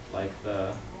people like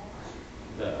the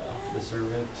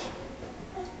servant,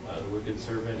 the wicked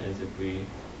servant, is if we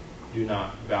do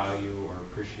not value or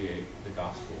appreciate the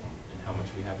gospel and how much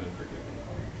we have been forgiven.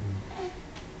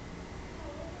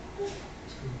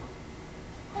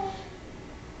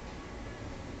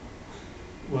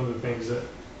 One of the things that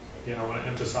I want to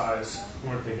emphasize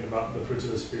when we're thinking about the fruits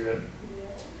of the Spirit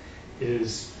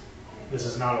is this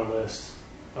is not a list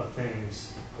of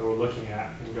things that we're looking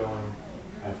at and going,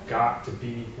 I've got to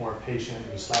be more patient.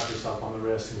 You slap yourself on the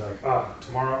wrist and be like,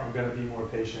 tomorrow I'm going to be more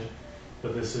patient.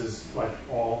 But this is like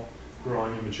all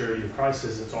growing in maturity of Christ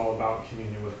is it's all about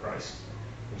communion with Christ.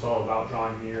 It's all about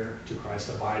drawing near to Christ,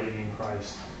 abiding in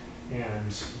Christ.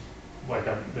 And like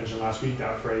I mentioned last week,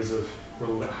 that phrase of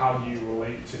how do you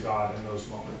relate to God in those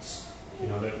moments?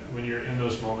 That when you're in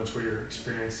those moments where you're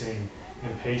experiencing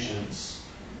impatience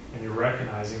and you're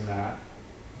recognizing that,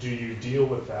 do you deal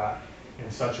with that in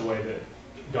such a way that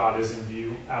God is in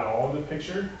view at all in the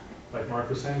picture? Like Mark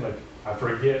was saying, like I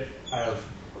forget, I have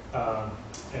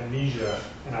amnesia,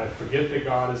 and I forget that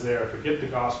God is there, I forget the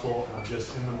gospel, and I'm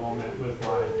just in the moment with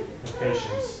my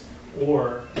impatience.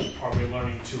 Or are we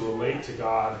learning to relate to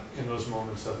God in those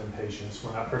moments of impatience?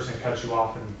 When that person cuts you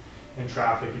off in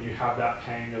traffic and you have that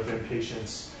pang of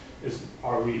impatience,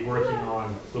 are we working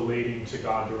on relating to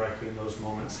God directly in those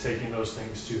moments, taking those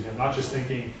things to Him? Not just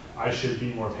thinking, I should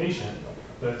be more patient,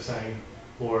 but saying,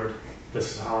 Lord,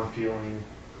 this is how I'm feeling,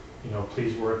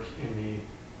 please work in me,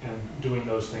 and doing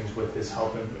those things with His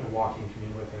help and walking in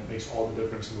communion with Him. It makes all the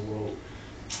difference in the world.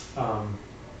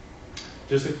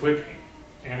 Just a quick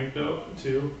anecdote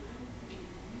too.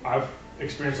 I've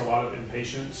experienced a lot of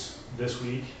impatience this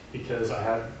week because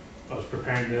I was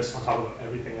preparing this on top of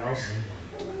everything else.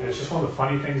 And it's just one of the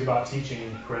funny things about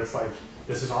teaching, where it's like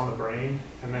this is on the brain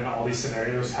and then all these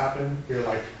scenarios happen. You're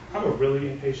like, I'm a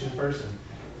really impatient person.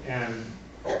 And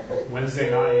Wednesday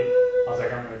night, I was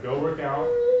like, I'm going to go work out.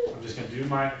 I'm just going to do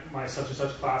my such and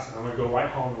such class, and I'm going to go right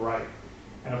home and write.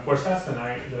 And of course, that's the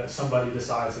night that somebody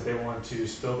decides that they want to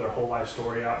spill their whole life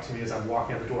story out to me as I'm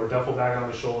walking out the door, duffel bag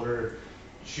on the shoulder,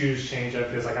 shoes change up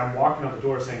because like I'm walking out the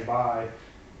door saying bye,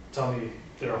 tell me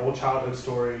their whole childhood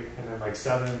story, and then like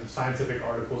 7 scientific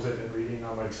articles they've been reading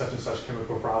on like such and such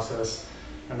chemical process,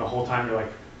 and the whole time you're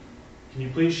like, can you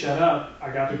please shut up?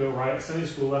 I got to go write a Sunday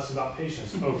school lesson about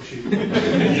patience. Oh shoot.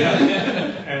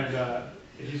 And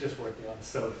he's just working on it.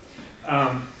 So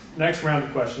next round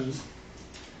of questions.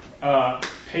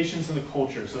 Patience in the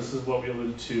culture. So this is what we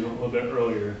alluded to a little bit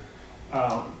earlier.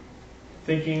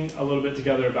 Thinking a little bit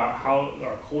together about how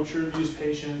our culture views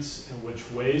patience, and which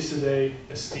ways do they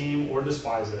esteem or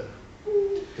despise it.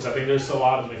 Because I think there's a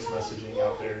lot of mixed messaging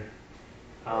out there.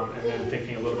 And then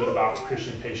thinking a little bit about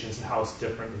Christian patience and how it's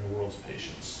different than the world's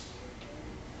patience.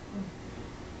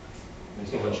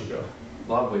 So I'll let you go.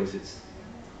 A lot of ways it's,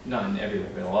 not in every way,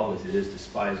 but in a lot of ways it is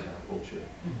despising our culture.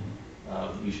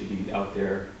 You should be out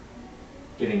there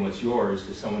getting what's yours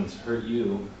if someone's hurt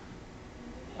you,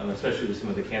 especially with some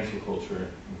of the cancel culture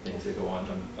and things that go on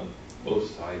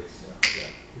both sides.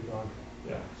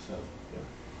 Yeah. So.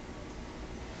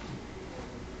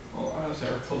 Well, honestly,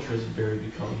 our culture has very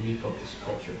become a me-focused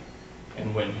culture.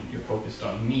 And when you're focused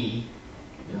on me,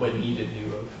 what need to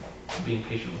do of being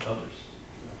patient with others?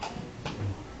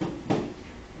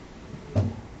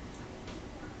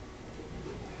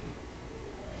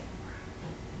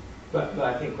 But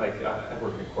I think like I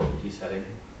work in a corporate setting,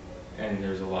 and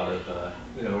there's a lot of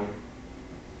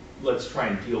let's try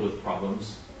and deal with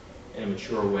problems in a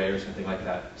mature way or something like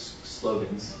that,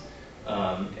 slogans.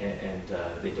 And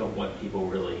they don't want people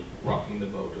really rocking the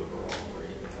boat overall or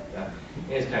anything like that.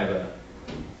 And it's kind of a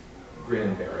grin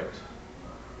and bear it.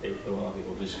 They want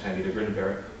people to just kind of either grin and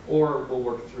bear it, or we'll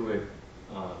work through it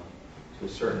to a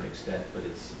certain extent, but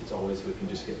it's always we can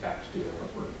just get back to doing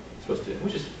what we're supposed to do,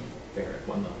 which is fair at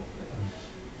one level.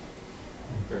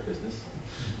 Fair business.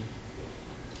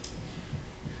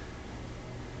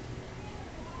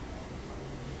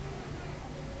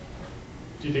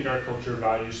 Do you think our culture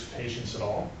values patience at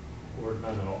all, or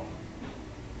none at all?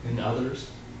 And others?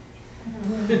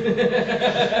 Be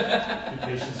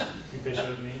patient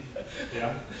with me?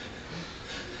 Yeah?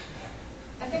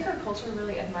 I think our culture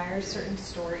really admires certain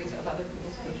stories of other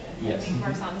people's patience. Yes. I think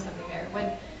Mark's onto something there.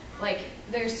 When, like,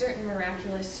 there's certain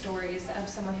miraculous stories of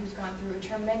someone who's gone through a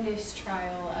tremendous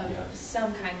trial of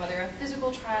some kind, whether a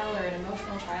physical trial or an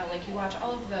emotional trial. Like, you watch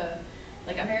all of the,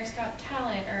 like, America's Got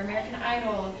Talent or American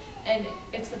Idol, and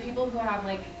it's the people who have,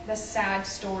 like, the sad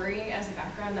story as a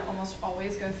background that almost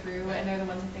always go through, and they're the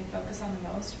ones that they focus on the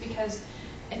most, because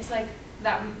it's like,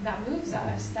 that moves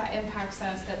us, that impacts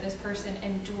us, that this person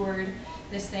endured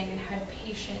this thing and had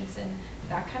patience and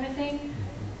that kind of thing.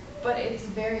 But it's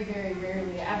very, very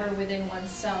rarely ever within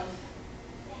oneself,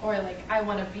 or like, I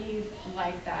want to be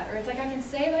like that. Or it's like, I can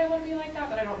say that I want to be like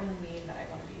that, but I don't really mean that I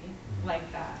want to be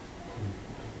like that.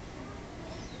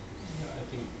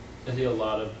 I think a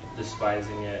lot of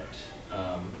despising it,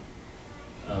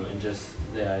 and just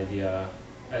the idea.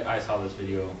 I saw this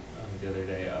video the other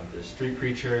day of the street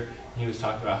preacher. He was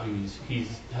talking about how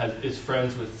is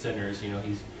friends with sinners. You know,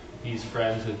 he's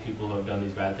friends with people who have done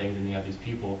these bad things, and you have these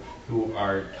people who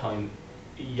are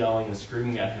yelling and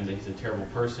screaming at him that he's a terrible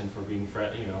person for being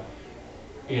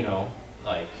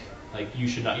like you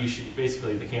should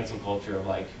basically the cancel culture of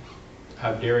like,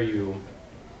 how dare you,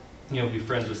 be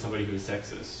friends with somebody who is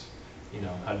sexist.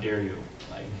 How dare you?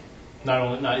 Like,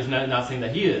 he's not saying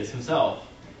that he is himself,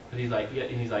 but he's like,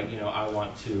 I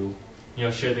want to,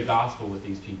 share the gospel with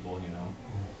these people,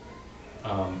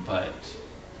 but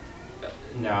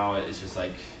now it's just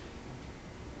like,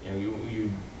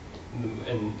 you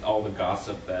and all the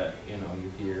gossip that,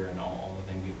 you hear, and all the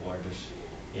things, people are just,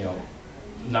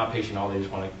 not patient at all. They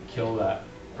just want to kill that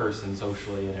person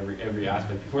socially in every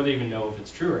aspect before they even know if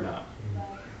it's true or not.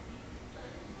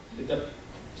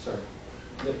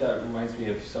 That reminds me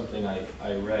of something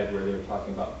I read where they were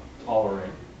talking about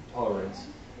tolerance,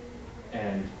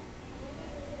 and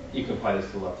you can apply this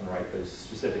to the left and right, but it's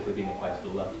specifically being applied to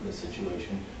the left in this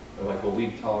situation. They're like, well,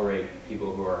 we tolerate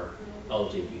people who are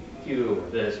LGBTQ or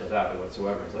this or that or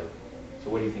whatsoever. It's like, so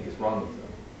what do you think is wrong with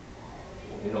them?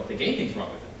 Well, you don't think anything's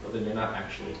wrong with them, but then you're not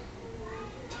actually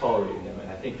tolerating them. And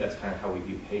I think that's kind of how we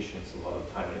view patience a lot of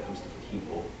the time when it comes to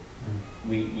people.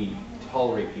 We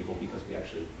tolerate people because we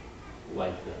actually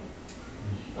like them.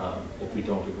 If we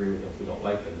don't agree with them, if we don't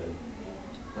like them, then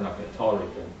we're not going to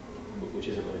tolerate them, which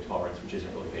isn't really tolerance, which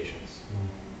isn't really patience.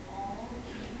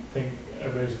 I think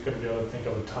everybody's going to be able to think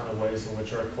of a ton of ways in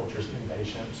which our culture is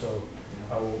impatient, so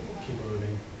I will keep it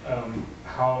moving.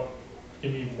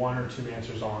 Give me one or two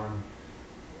answers on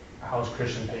how is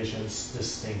Christian patience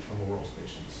distinct from the world's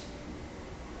patience?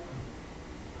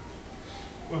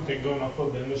 one thing going off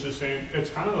what Ben was just saying, it's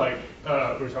kind of like we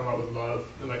were talking about with love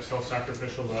and like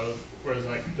self-sacrificial love, whereas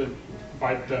like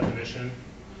by definition,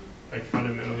 like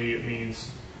fundamentally it means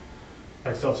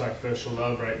like self-sacrificial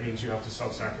love, right, means you have to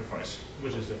self-sacrifice,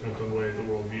 which is different than the way the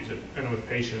world views it. And with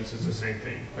patience, it's the same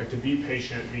thing. Like to be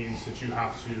patient means that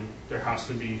there has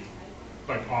to be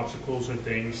like obstacles or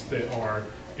things that are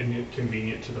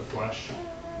inconvenient to the flesh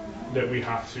that we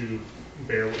have to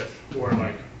bear with, or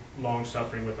like long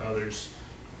suffering with others.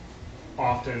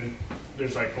 Often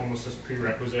there's like almost this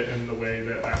prerequisite in the way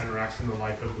that interacts in the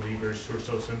life of believers who are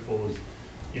so sinful is,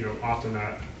 often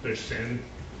that there's sin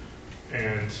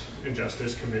and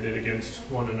injustice committed against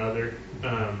one another.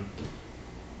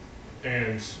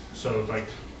 And so like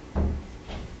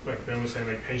Ben was saying,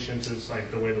 like patience is like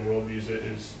the way the world views it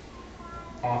is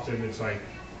often it's like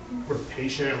we're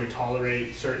patient, we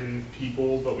tolerate certain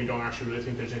people, but we don't actually really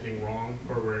think there's anything wrong,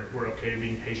 or we're okay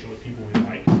being patient with people we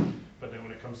like. But then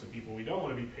when it comes to people we don't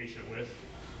want to be patient with,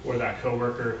 or that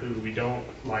coworker who we don't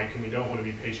like and we don't want to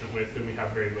be patient with, then we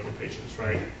have very little patience,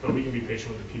 right? But we can be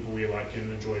patient with the people we like and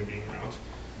enjoy being around.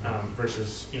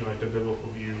 Versus, like the biblical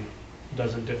view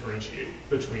doesn't differentiate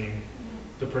between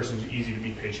the person who's easy to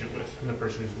be patient with and the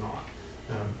person who's not.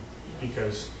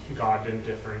 Because God didn't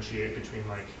differentiate between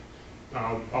like,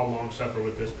 I'll long suffer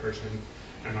with this person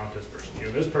and not this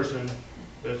person. This person,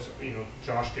 this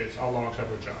Josh gets, I'll long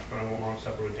suffer with Josh, but I won't long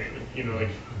suffer with Damon.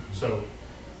 So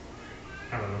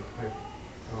I don't know.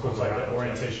 So it's like the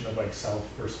orientation of like self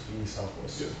versus being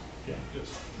selfless. Yeah, yes,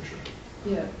 for sure.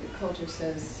 Yeah, the culture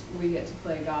says we get to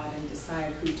play God and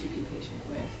decide who to be patient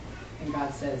with, and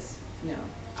God says, no,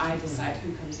 I decide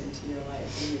who comes into your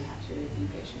life, and you have to be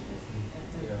patient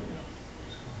with. Yeah.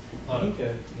 I think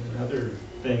another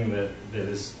thing that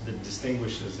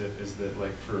distinguishes it is that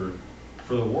like for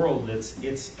the world,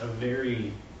 it's a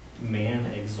very man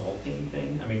exalting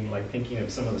thing. I mean, like thinking of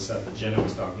some of the stuff that Jenna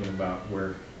was talking about,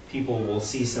 where people will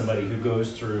see somebody who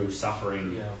goes through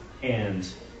suffering and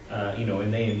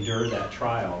and they endure that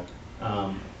trial.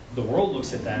 The world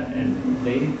looks at that and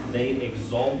they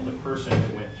exalt the person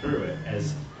who went through it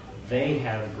as they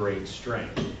have great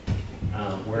strength.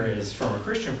 Whereas from a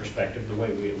Christian perspective, the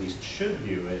way we at least should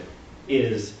view it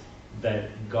is that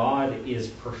God is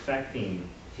perfecting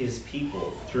his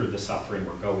people through the suffering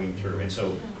we're going through. And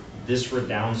so this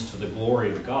redounds to the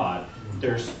glory of God.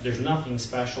 There's nothing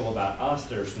special about us.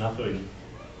 There's nothing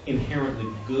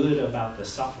inherently good about the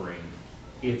suffering.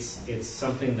 It's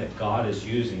something that God is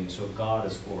using, so God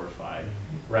is glorified,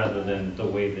 rather than the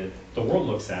way that the world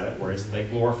looks at it, where they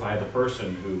glorify the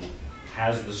person who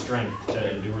has the strength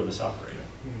to endure the suffering.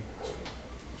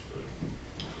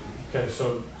 Okay,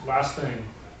 so last thing,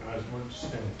 guys, we're just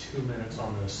spending 2 minutes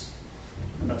on this.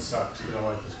 That sucks, because I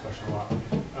like this question a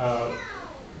lot.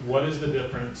 What is the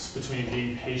difference between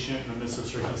being patient in the midst of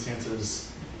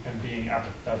circumstances and being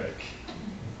apathetic?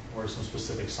 What are some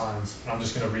specific signs? And I'm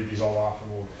just going to read these all off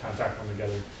and we'll kind of tackle them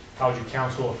together. How would you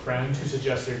counsel a friend who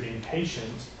suggests they're being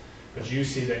patient, but you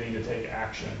see they need to take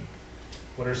action?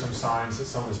 What are some signs that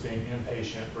someone is being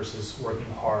impatient versus working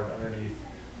hard underneath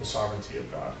the sovereignty of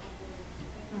God?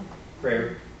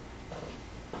 Prayer.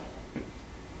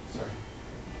 Sorry.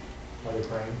 Are they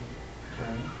praying?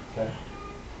 Okay.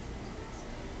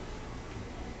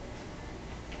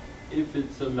 If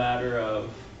it's a matter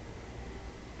of,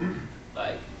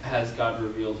 like, has God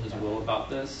revealed his will about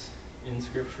this in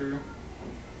Scripture?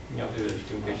 If they're just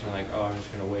being patient, like, oh, I'm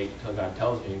just going to wait until God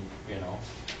tells me,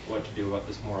 what to do about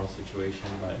this moral situation,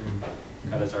 but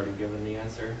God has already given the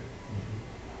answer.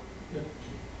 Yeah.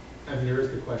 And there is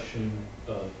the question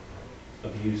of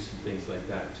abuse and things like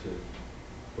that too,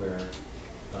 where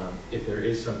if there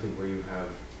is something where you have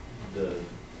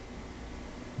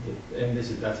and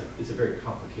it's a very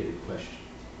complicated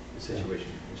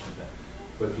situation like that.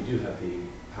 But if you do have the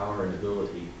power and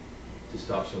ability to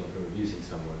stop someone from abusing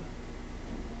someone,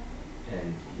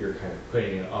 and you're kind of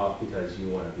putting it off because you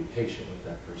want to be patient with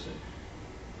that person,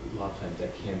 a lot of times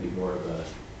that can be more of a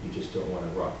you just don't want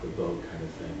to rock the boat kind of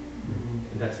thing.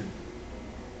 And that's a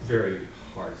very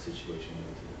hard situation to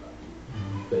go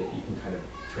through. But you can kind of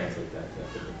translate that to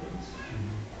different things.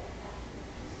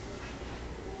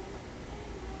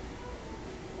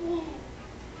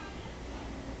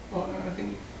 Well, I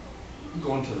think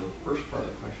going to the first part of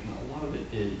the question, a lot of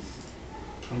it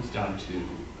comes down to,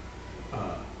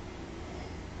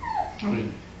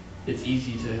 it's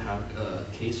easy to have a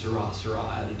que sera, sera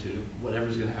attitude of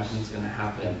whatever's going to happen is going to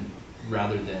happen,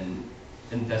 rather than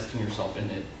investing yourself in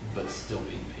it, but still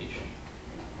being patient.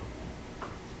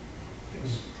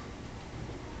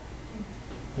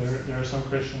 There are some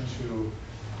Christians who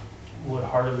would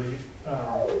heartily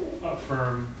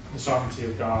affirm the sovereignty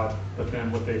of God, but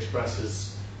then what they express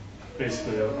is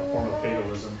basically a form of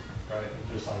fatalism, right?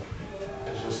 Just like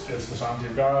it's the sovereignty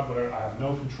of God, whatever. I have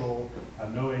no control, I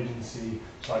have no agency,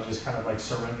 so I just kind of like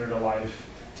surrender to life,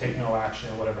 take no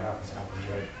action, whatever happens, happens,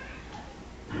 right?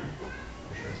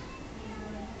 For sure.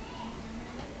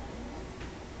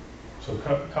 So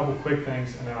a couple quick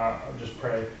things, and then I'll just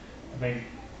pray. I think,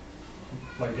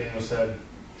 like Daniel said,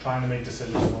 trying to make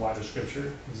decisions in the light of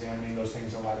Scripture, examining those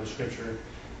things in light of Scripture,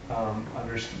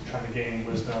 trying to gain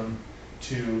wisdom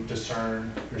to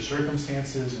discern your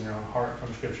circumstances and your own heart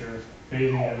from Scripture,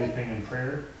 bathing everything in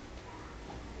prayer.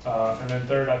 And then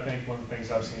third, I think one of the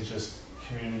things I've seen is just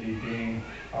community, being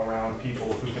around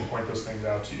people who can point those things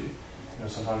out to you. You know,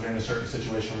 sometimes you're in a certain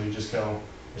situation where you just go,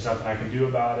 there's nothing I can do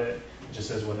about it, it just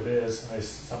is what it is, and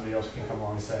somebody else can come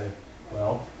along and say,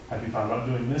 well, have you thought about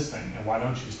doing this thing, and why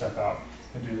don't you step out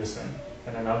and do this thing?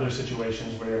 And in other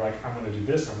situations where you're like, I'm going to do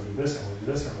this, I'm going to do this, I'm going to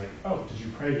do this, and I'm like, oh, did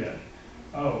you pray yet?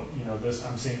 Oh, you know, this,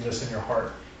 I'm seeing this in your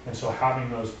heart. And so having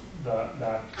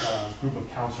that group of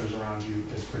counselors around you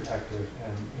is protective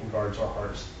and guards our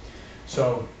hearts.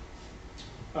 So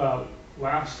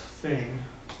last thing,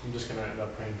 I'm just going to end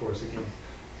up praying for us again.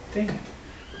 Dang it.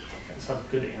 Let's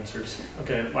have good answers.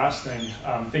 Okay, last thing,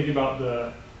 thinking about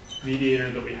the mediator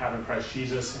that we have in Christ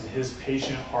Jesus and his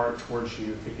patient heart towards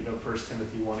you. Thinking of 1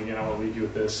 Timothy 1 again, I will leave you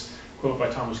with this quote by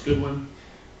Thomas Goodwin.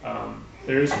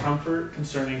 There is comfort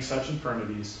concerning such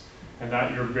infirmities, and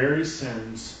that your very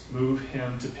sins move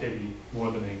him to pity more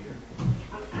than anger.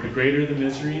 The greater the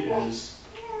misery is,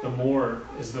 the more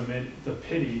is the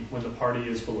pity when the party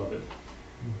is beloved.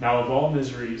 Now of all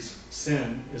miseries,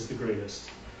 sin is the greatest.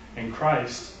 And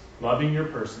Christ, loving your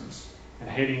persons, and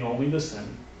hating only the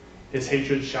sin, his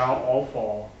hatred shall all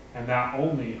fall, and that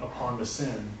only upon the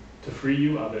sin, to free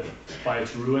you of it by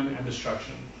its ruin and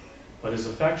destruction. But his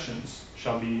affections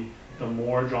shall be the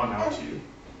more drawn out to you.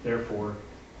 Therefore,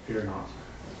 fear not.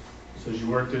 So as you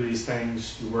work through these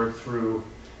things, you work through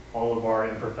all of our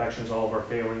imperfections, all of our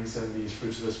failings, and these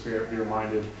fruits of the Spirit, be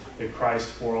reminded that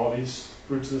Christ bore all these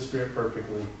fruits of the Spirit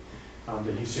perfectly,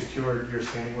 that he secured your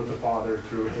standing with the Father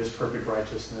through his perfect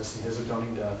righteousness and his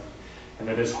atoning death, and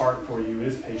that his heart for you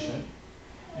is patient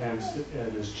and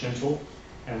is gentle,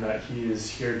 and that he is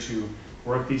here to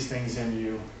work these things in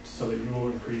you so that you will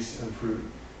increase in fruit.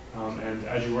 And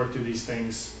as you work through these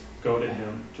things, go to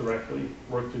him directly.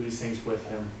 Work through these things with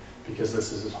him, because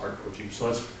this is his heart towards you. So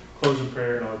let's close in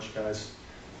prayer, and I'll let you guys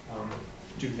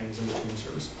do things in between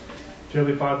service. Dear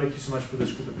Heavenly Father, thank you so much for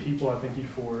this group of people. I thank you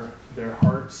for their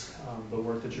hearts, the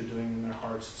work that you're doing in their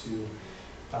hearts to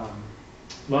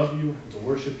love you and to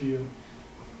worship you,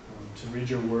 to read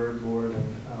your word, Lord,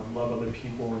 and love other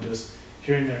people, and just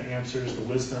hearing their answers, the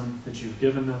wisdom that you've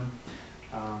given them,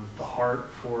 the heart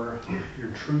for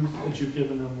your truth that you've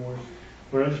given them, Lord.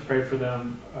 Lord, I just pray for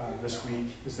them this week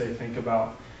as they think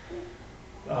about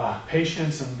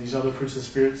patience and these other fruits of the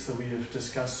spirits that we have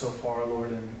discussed so far,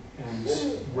 Lord, and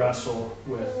wrestle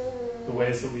with the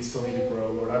ways that we still need to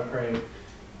grow. Lord, I pray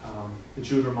that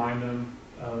you would remind them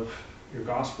of your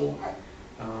gospel,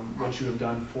 what you have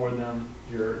done for them,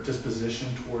 your disposition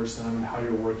towards them, and how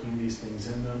you're working these things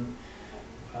in them.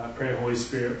 I pray, Holy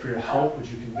Spirit, for your help. Would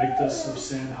you convict us of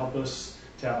sin? Help us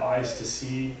to have eyes to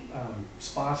see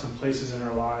spots and places in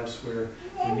our lives where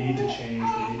we need to change,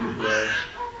 we need to grow.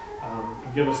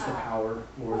 And give us the power,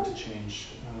 Lord, to change.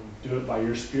 Do it by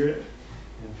your Spirit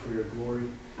and for your glory.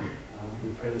 We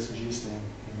pray this in Jesus' name.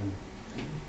 Amen.